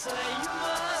laws that say you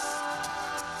must.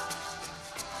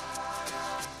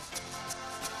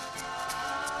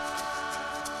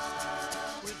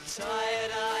 With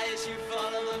tired eyes you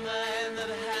follow the man that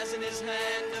has in his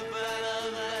hand a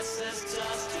banner that says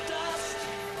dust to dust.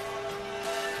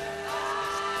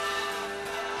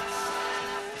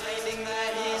 Finding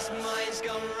that his mind's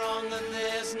gone wrong and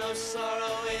there's no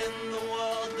sorrow in the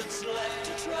world that's left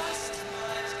to trust.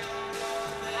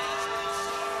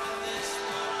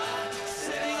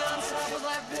 Sitting on top of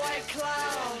that white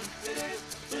cloud,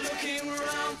 looking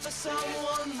around for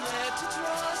someone there to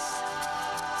trust.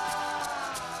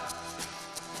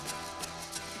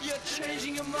 You're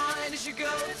changing your mind as you go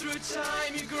through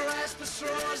time, you grasp at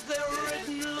straws, there are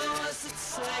written laws that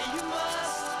say you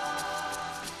must.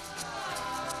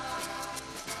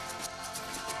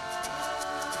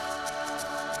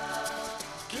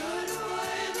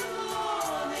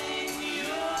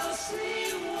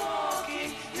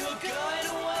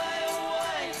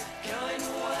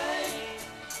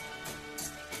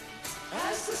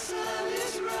 The sun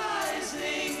is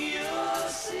rising, you'll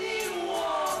see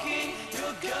walking,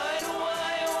 you're going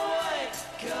away, away,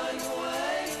 going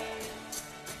away.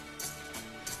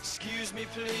 Excuse me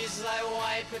please, I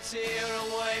wipe a tear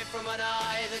away from an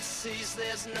eye that sees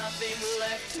there's nothing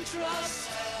left to trust.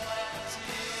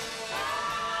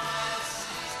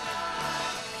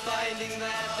 Finding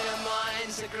that their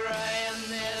minds are grey and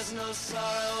there's no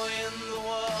sorrow in the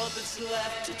world that's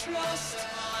left to trust.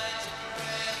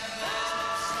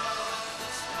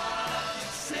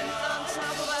 Sitting on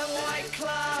top of that white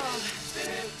cloud,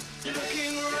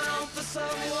 looking around for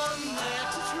someone there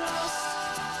to trust.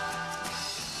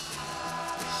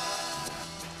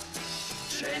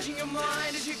 Changing your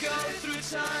mind as you go through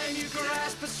time, you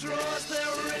grasp at straws, there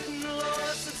are written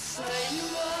laws that say you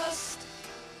must.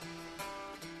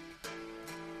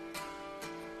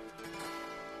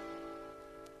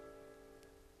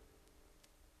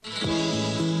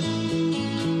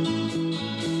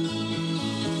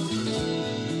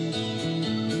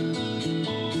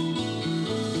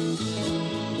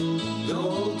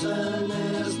 Golden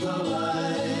is the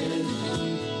light,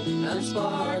 and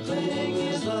sparkling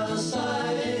is the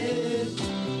sight.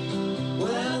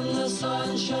 When the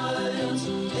sun shines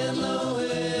in the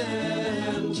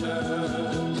winter,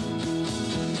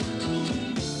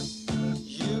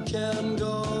 you can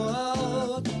go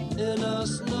out in a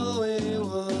snowy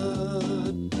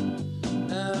wood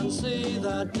and see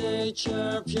that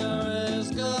nature pure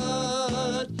is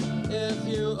good. If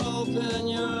you open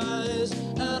your eyes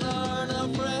and aren't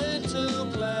afraid to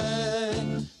play,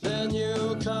 then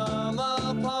you come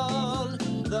upon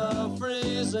the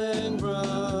freezing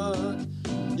brook.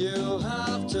 You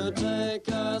have to take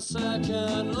a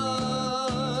second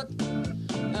look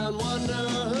and wonder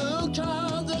who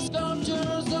carved the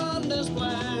sculptures on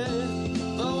display.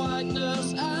 The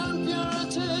whiteness and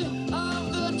purity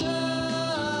of the day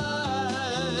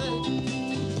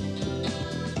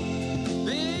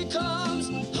becomes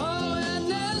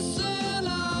holiness in a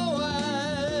way.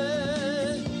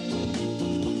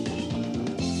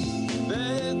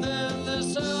 Bathed in the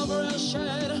silver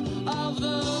shade of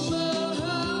the moon,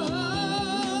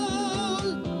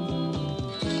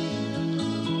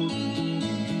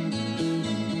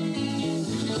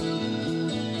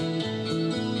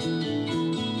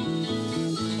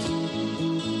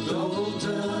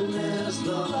 golden is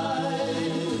the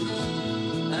light,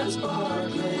 and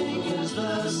sparkling is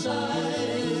the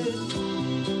sight.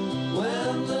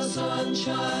 When the sun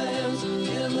shines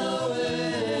in the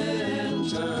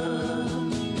winter,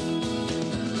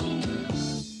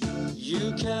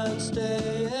 you can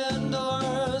stay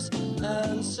indoors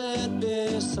and sit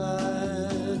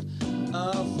beside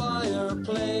a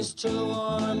fireplace to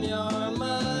warm your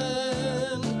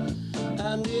mind,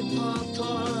 and eat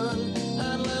popcorn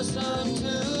and listen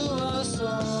to a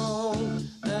song.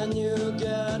 Then you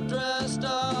get dressed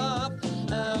up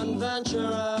and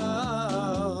venture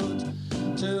out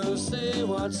to see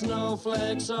what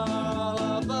snowflakes are all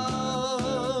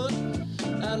about,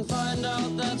 and find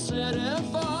out that city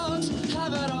folks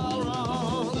have it all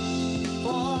wrong.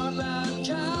 For man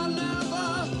can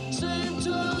never seem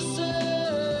to see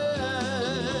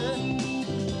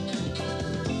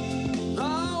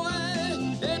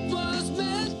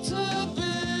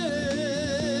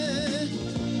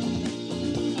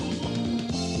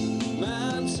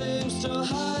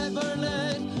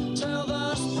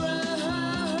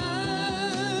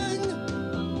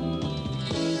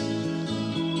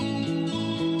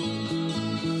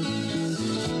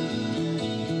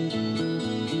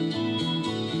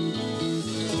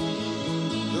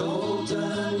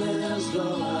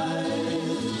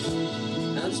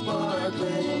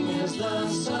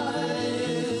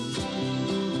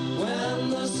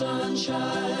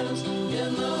chimes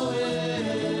in the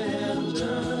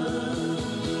winter.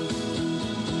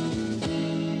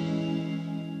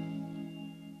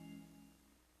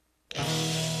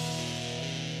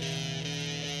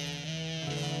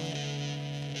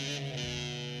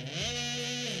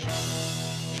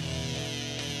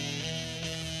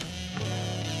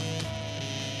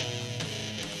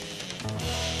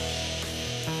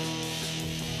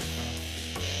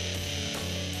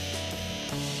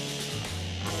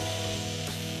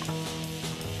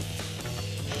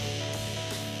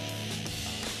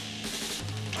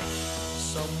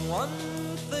 Someone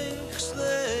thinks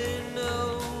they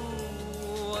know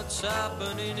what's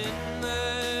happening in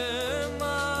their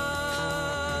mind.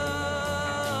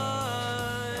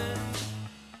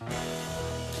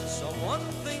 Someone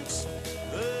thinks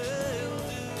they'll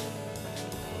do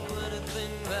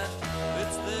anything that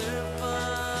fits their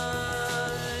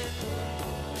mind.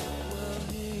 Well,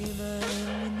 hey man,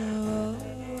 you know,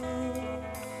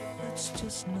 that's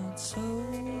just not so.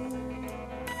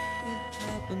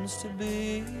 Happens to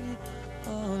be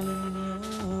all in your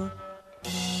mind.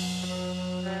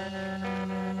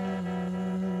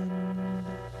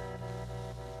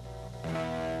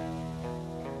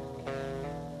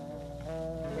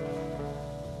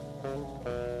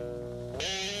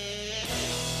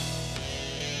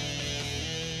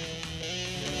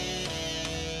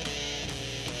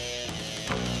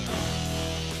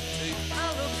 Take a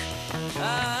look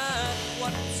at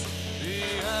what's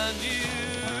behind you.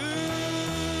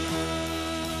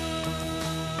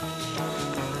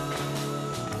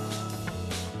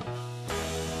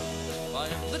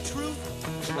 The truth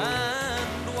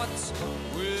and what's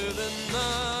within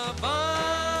the vine.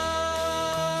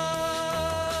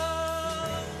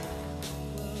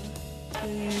 Well,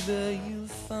 baby, you'll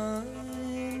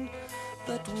find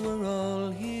that we're all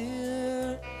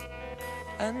here,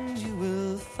 and you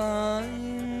will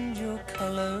find your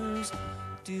colors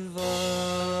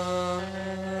divine.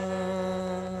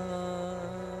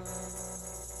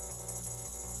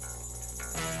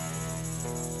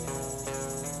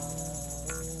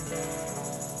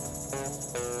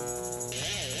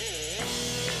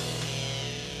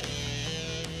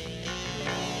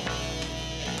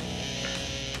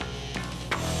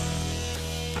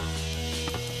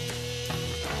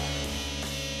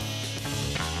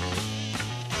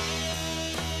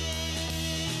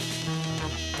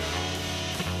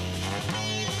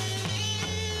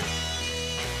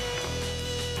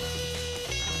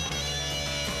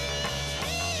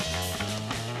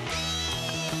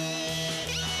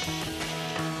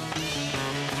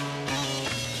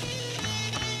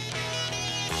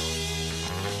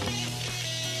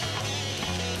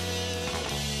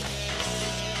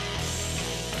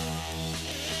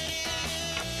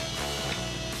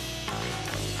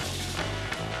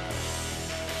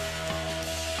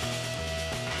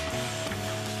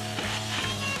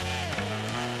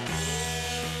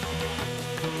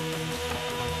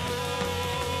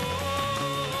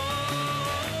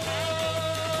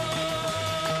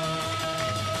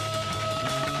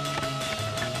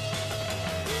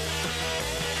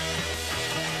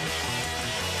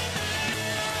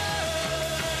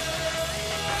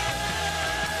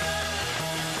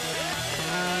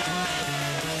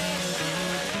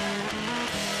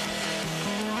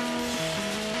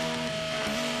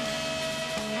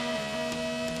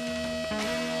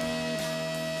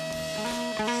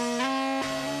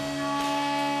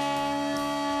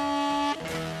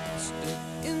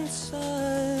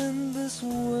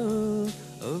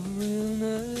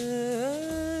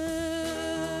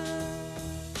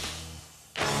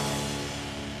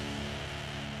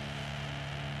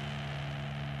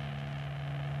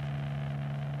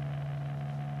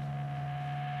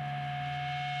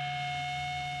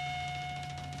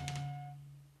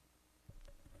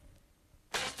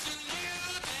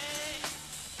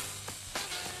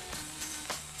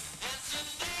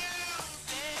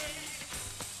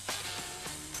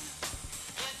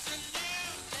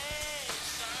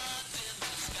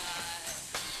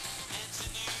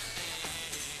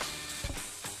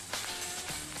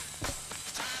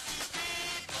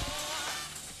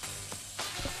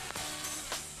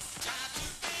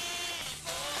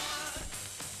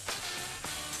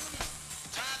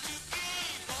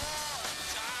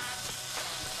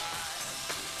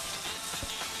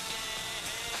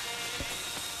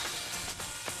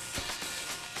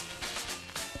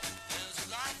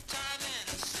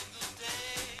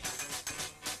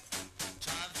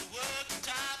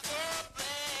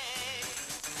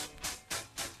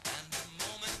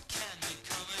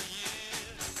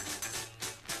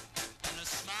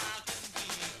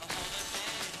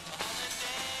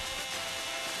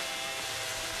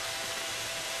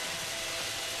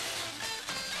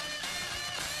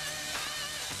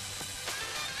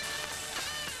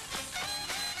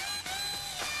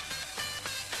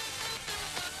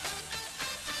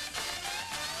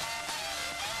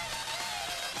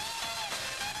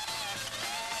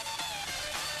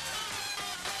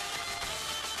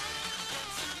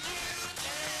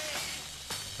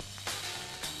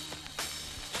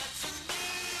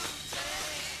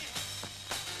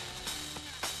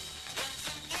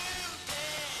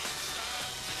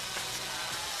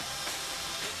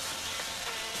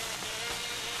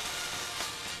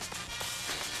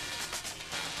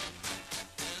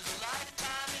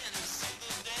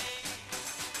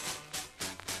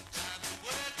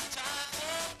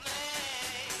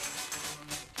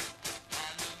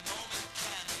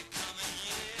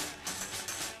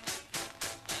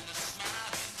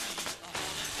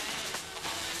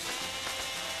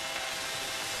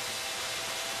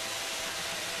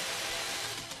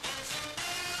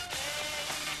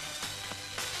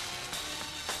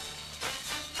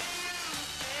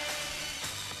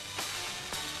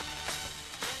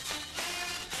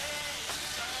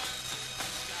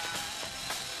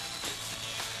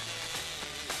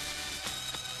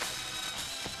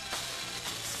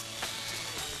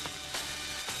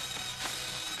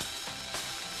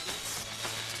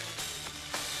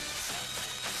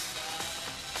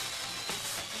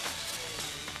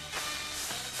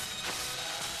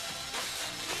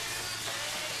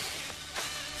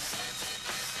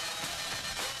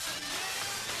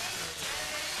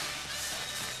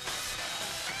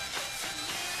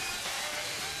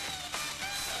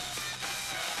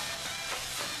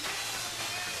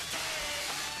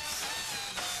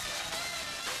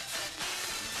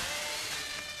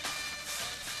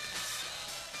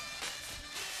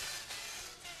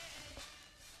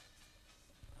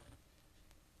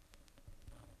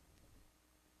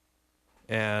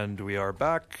 And we are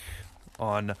back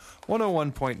on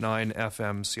 101.9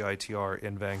 FM CITR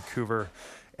in Vancouver.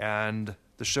 And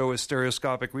the show is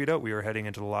Stereoscopic Readout. We are heading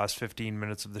into the last 15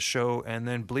 minutes of the show. And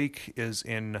then Bleak is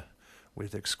in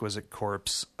with Exquisite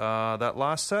Corpse. That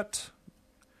last set,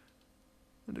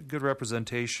 a good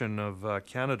representation of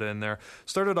Canada in there.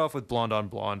 Started off with Blonde on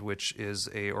Blonde, which is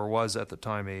was at the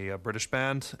time a British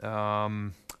band.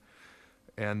 And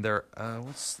their,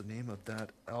 what's the name of that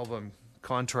album?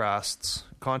 Contrasts.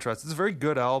 It's a very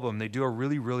good album. They do a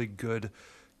really, really good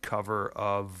cover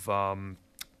of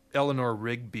Eleanor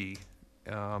Rigby,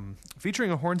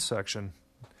 featuring a horn section.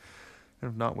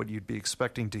 Not what you'd be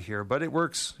expecting to hear, but it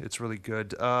works. It's really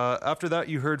good. After that,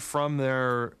 you heard from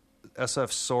their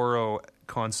SF Sorrow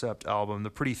concept album,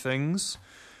 The Pretty Things,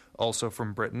 also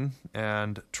from Britain,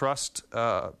 and Trust.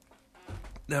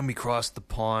 Then we crossed the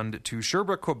pond to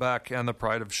Sherbrooke, Quebec, and the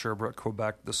Pride of Sherbrooke,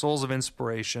 Quebec, The Souls of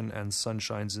Inspiration, and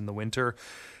Sunshines in the Winter.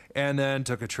 And then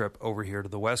took a trip over here to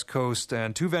the West Coast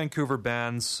and two Vancouver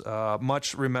bands,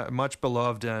 much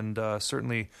beloved and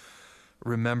certainly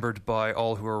remembered by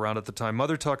all who were around at the time.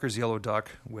 Mother Tucker's Yellow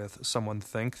Duck with Someone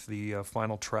Think, the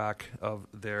final track of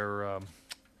their,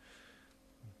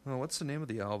 what's the name of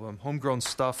the album? Homegrown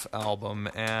Stuff album.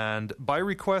 And by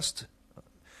request,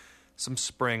 some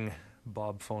Spring.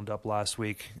 Bob phoned up last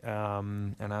week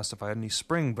and asked if I had any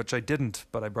Spring, which I didn't,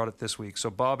 but I brought it this week. So,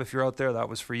 Bob, if you're out there, that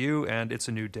was for you, and It's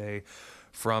a New Day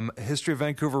from History of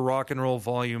Vancouver Rock and Roll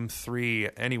Volume 3.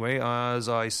 Anyway, as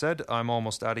I said, I'm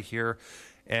almost out of here,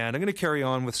 and I'm going to carry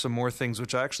on with some more things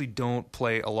which I actually don't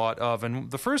play a lot of.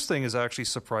 And the first thing is actually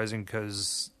surprising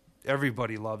because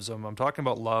everybody loves them. I'm talking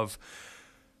about Love,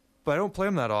 but I don't play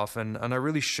them that often, and I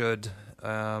really should.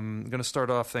 I'm going to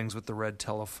start off things with the Red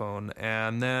Telephone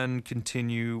and then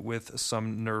continue with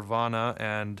some Nirvana.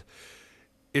 And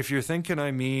if you're thinking I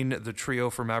mean the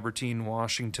trio from Aberdeen,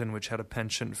 Washington, which had a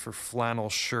penchant for flannel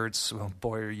shirts, well,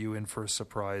 boy, are you in for a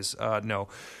surprise. No.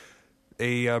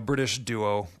 A British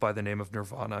duo by the name of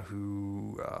Nirvana,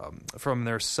 who, from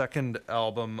their second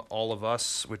album, All of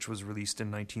Us, which was released in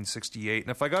 1968. And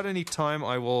if I got any time,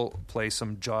 I will play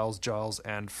some Giles,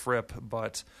 and Fripp,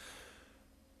 but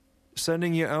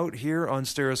sending you out here on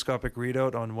Stereoscopic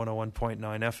Readout on 101.9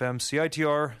 FM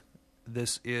CITR,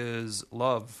 this is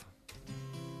Love.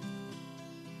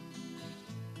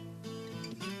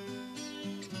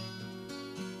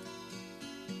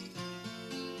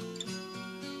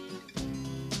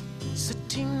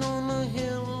 Sitting on a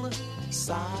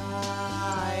hillside,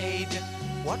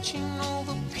 watching all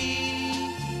the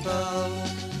people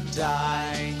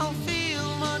die. I'll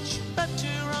feel much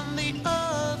better on the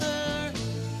other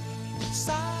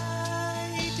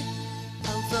side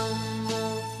of the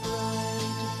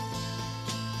ride.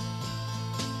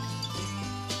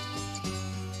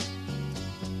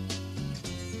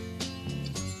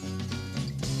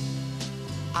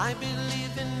 I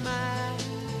believe in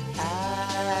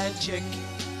magic.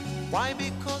 Why?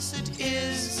 Because it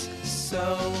is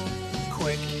so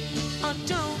quick. I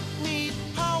don't need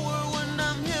power when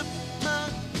I'm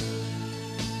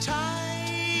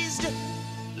hypnotized.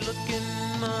 Look in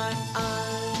my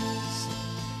eyes.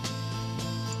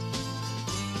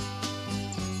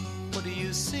 What are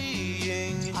you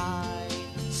seeing? I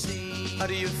see. How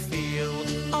do you feel?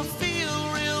 I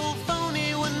feel real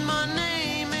phony when my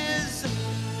name is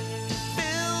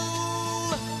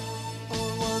Bill. Or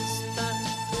was that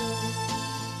Bill?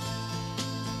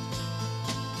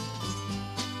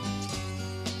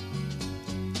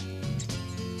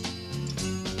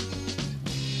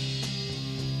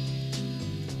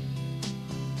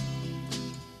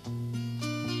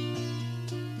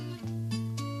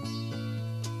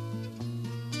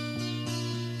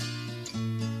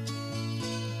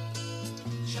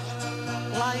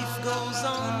 Life goes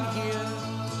on here,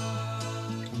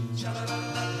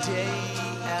 day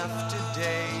after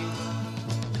day.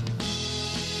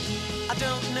 I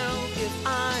don't know if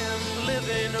I am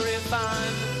living or if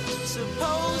I'm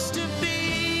supposed to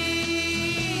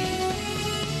be.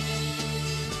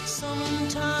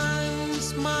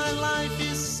 Sometimes my life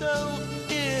is so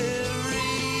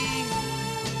eerie.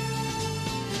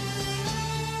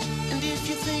 And if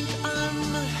you think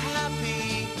I'm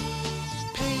happy,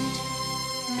 paint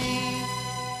me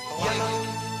yellow.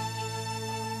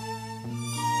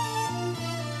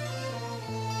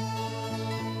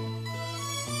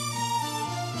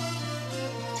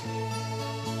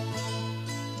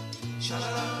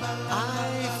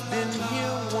 I've been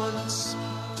here once.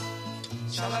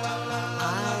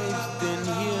 I've been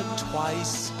here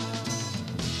twice.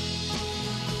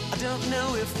 I don't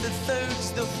know if the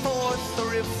third's the fourth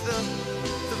or if the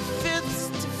fifth's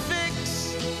to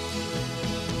fix.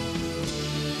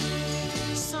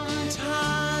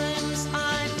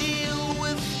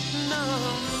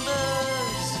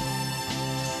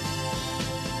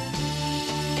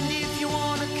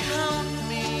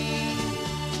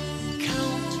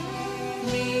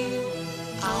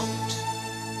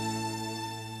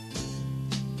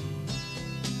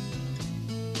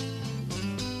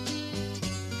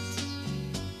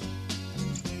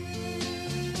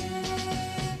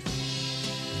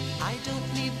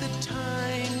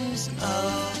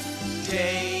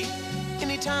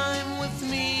 time with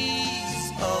me.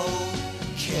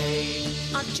 Okay,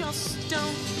 I just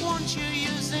don't want you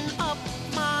using up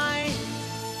my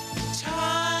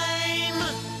time,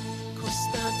 'cause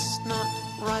that's not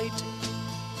right.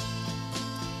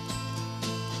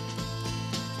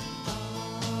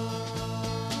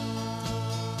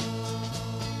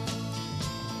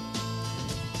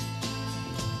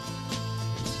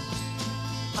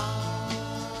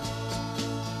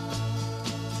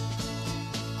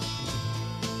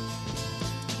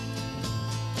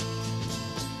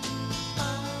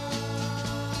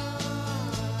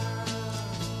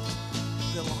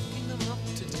 They're locking them up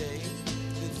today,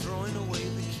 they're throwing away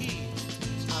the key.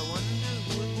 I wonder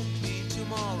who it will be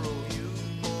tomorrow, you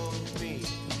or me.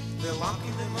 They're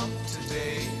locking them up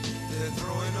today, they're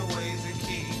throwing away the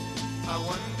key. I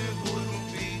wonder who it will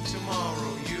be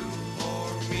tomorrow, you or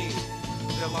me.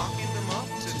 They're locking them up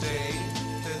today,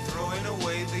 they're throwing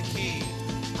away the key.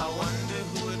 I wonder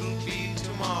who it'll be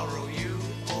tomorrow, you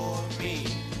or me.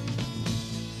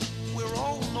 We're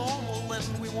all normal and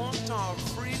we want our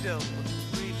freedom.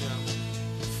 Freedom.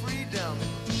 Freedom.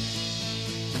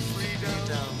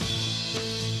 Freedom.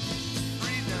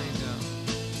 Freedom.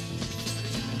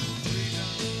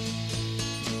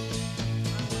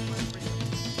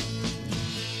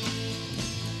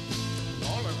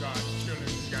 All of God's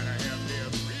children gotta have their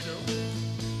freedom.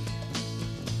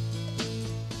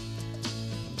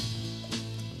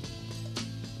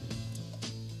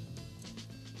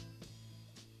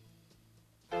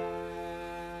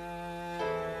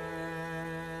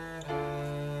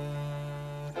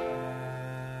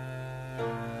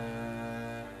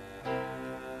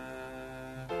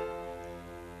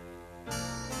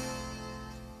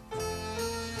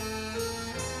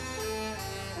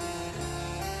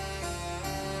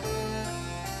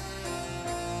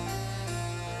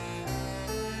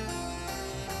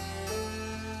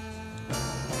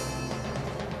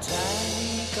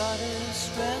 Tiny goddess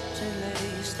wrapped in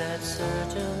lace, that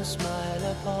certain smile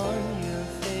upon your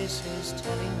face is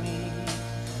telling me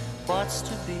what's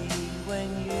to be when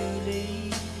you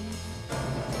leave.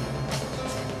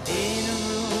 In a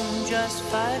room just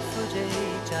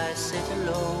 5'8", I sit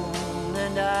alone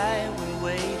and I will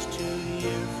wait to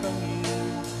hear from you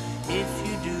if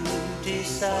you do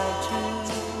decide to.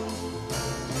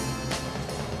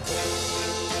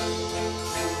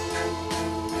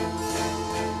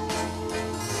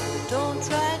 Don't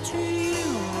try to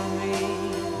humor me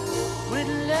with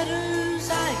letters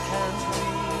I can't read.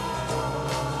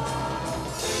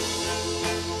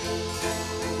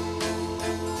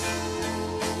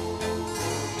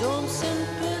 Don't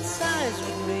sympathize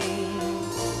with me.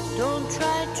 Don't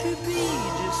try to be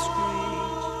discreet.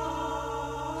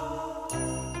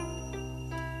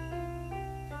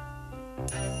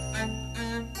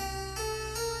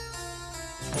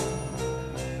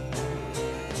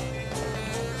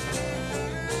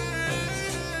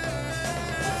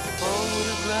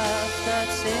 Photograph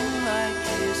that's in my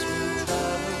case will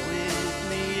travel with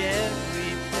me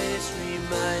every place,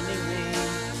 reminding me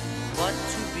what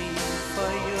to be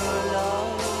for your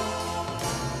love.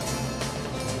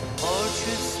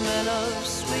 Orchard smell of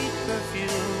sweet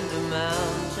perfume, the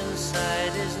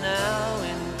mountainside is now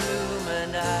in bloom,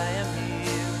 and I am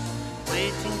here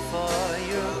waiting for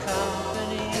your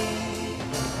company.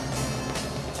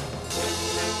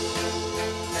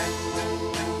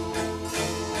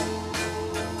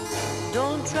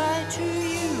 Don't try to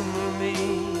humor me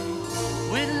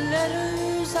with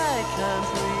letters I can't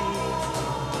read.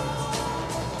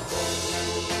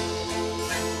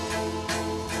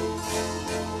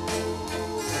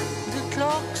 The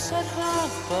clock's at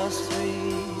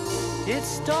 3:30. It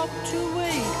stopped to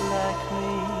wait like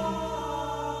me.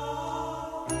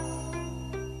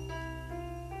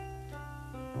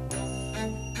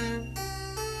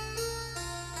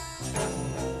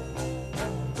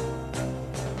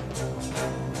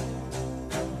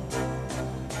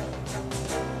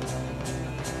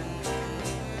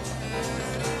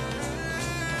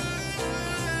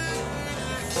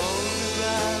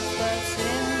 Photograph that's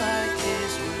in my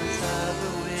case will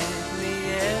travel with me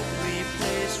every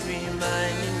place,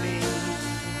 reminding me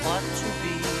what to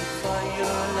be for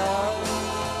your love.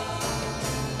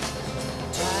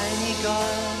 Tiny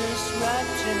goddess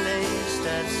wrapped in lace,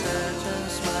 that certain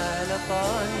smile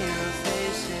upon your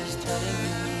face is telling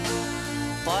me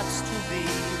what's to be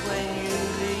when you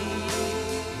leave.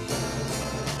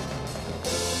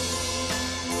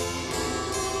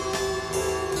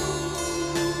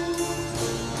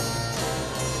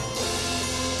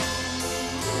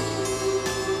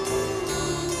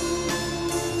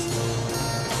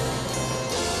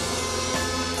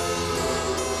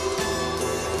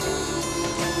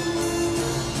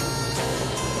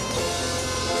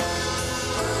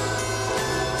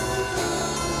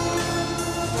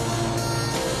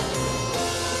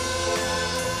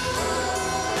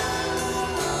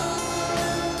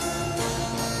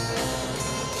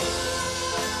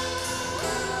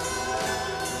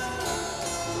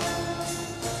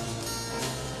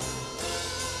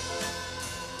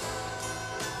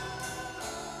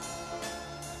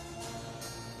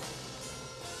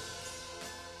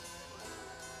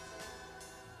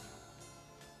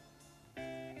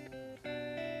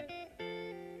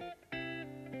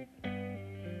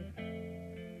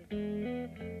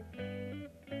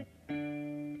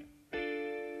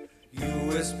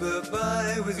 whisper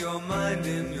by with your mind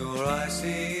in your eye,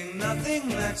 seeing nothing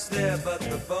that's there but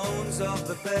the bones of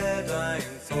the bear,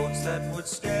 dying thoughts that would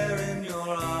stare in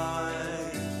your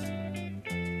eyes.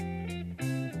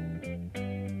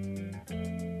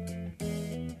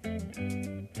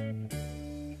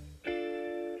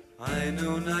 I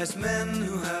know nice men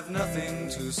who have nothing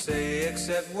to say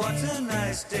except what a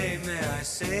nice day. May I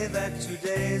say that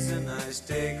today's a nice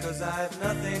day, 'cause I've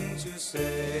nothing to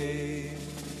say.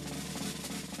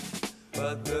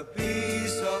 But the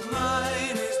peace of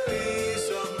mind is peace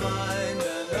of mind,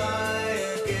 and I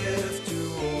a gift to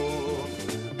all.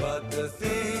 But the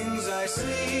things I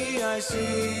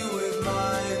see with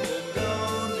mind and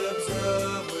don't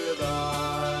observe with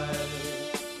eye.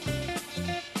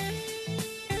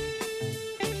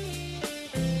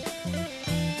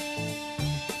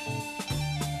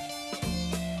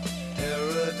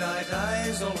 Erudite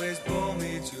eyes always bore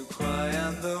me to cry,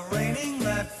 and the raining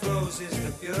that flows is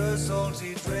the pure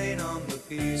salty drain on the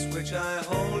peace which I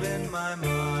hold in my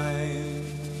mind.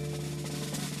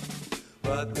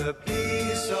 But the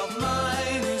peace of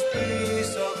mind is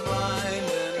peace of mind,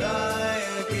 and I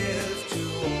a gift to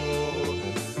all.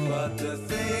 But the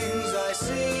things I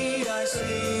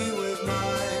see with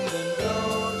mind and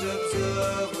don't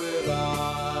observe with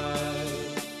eye.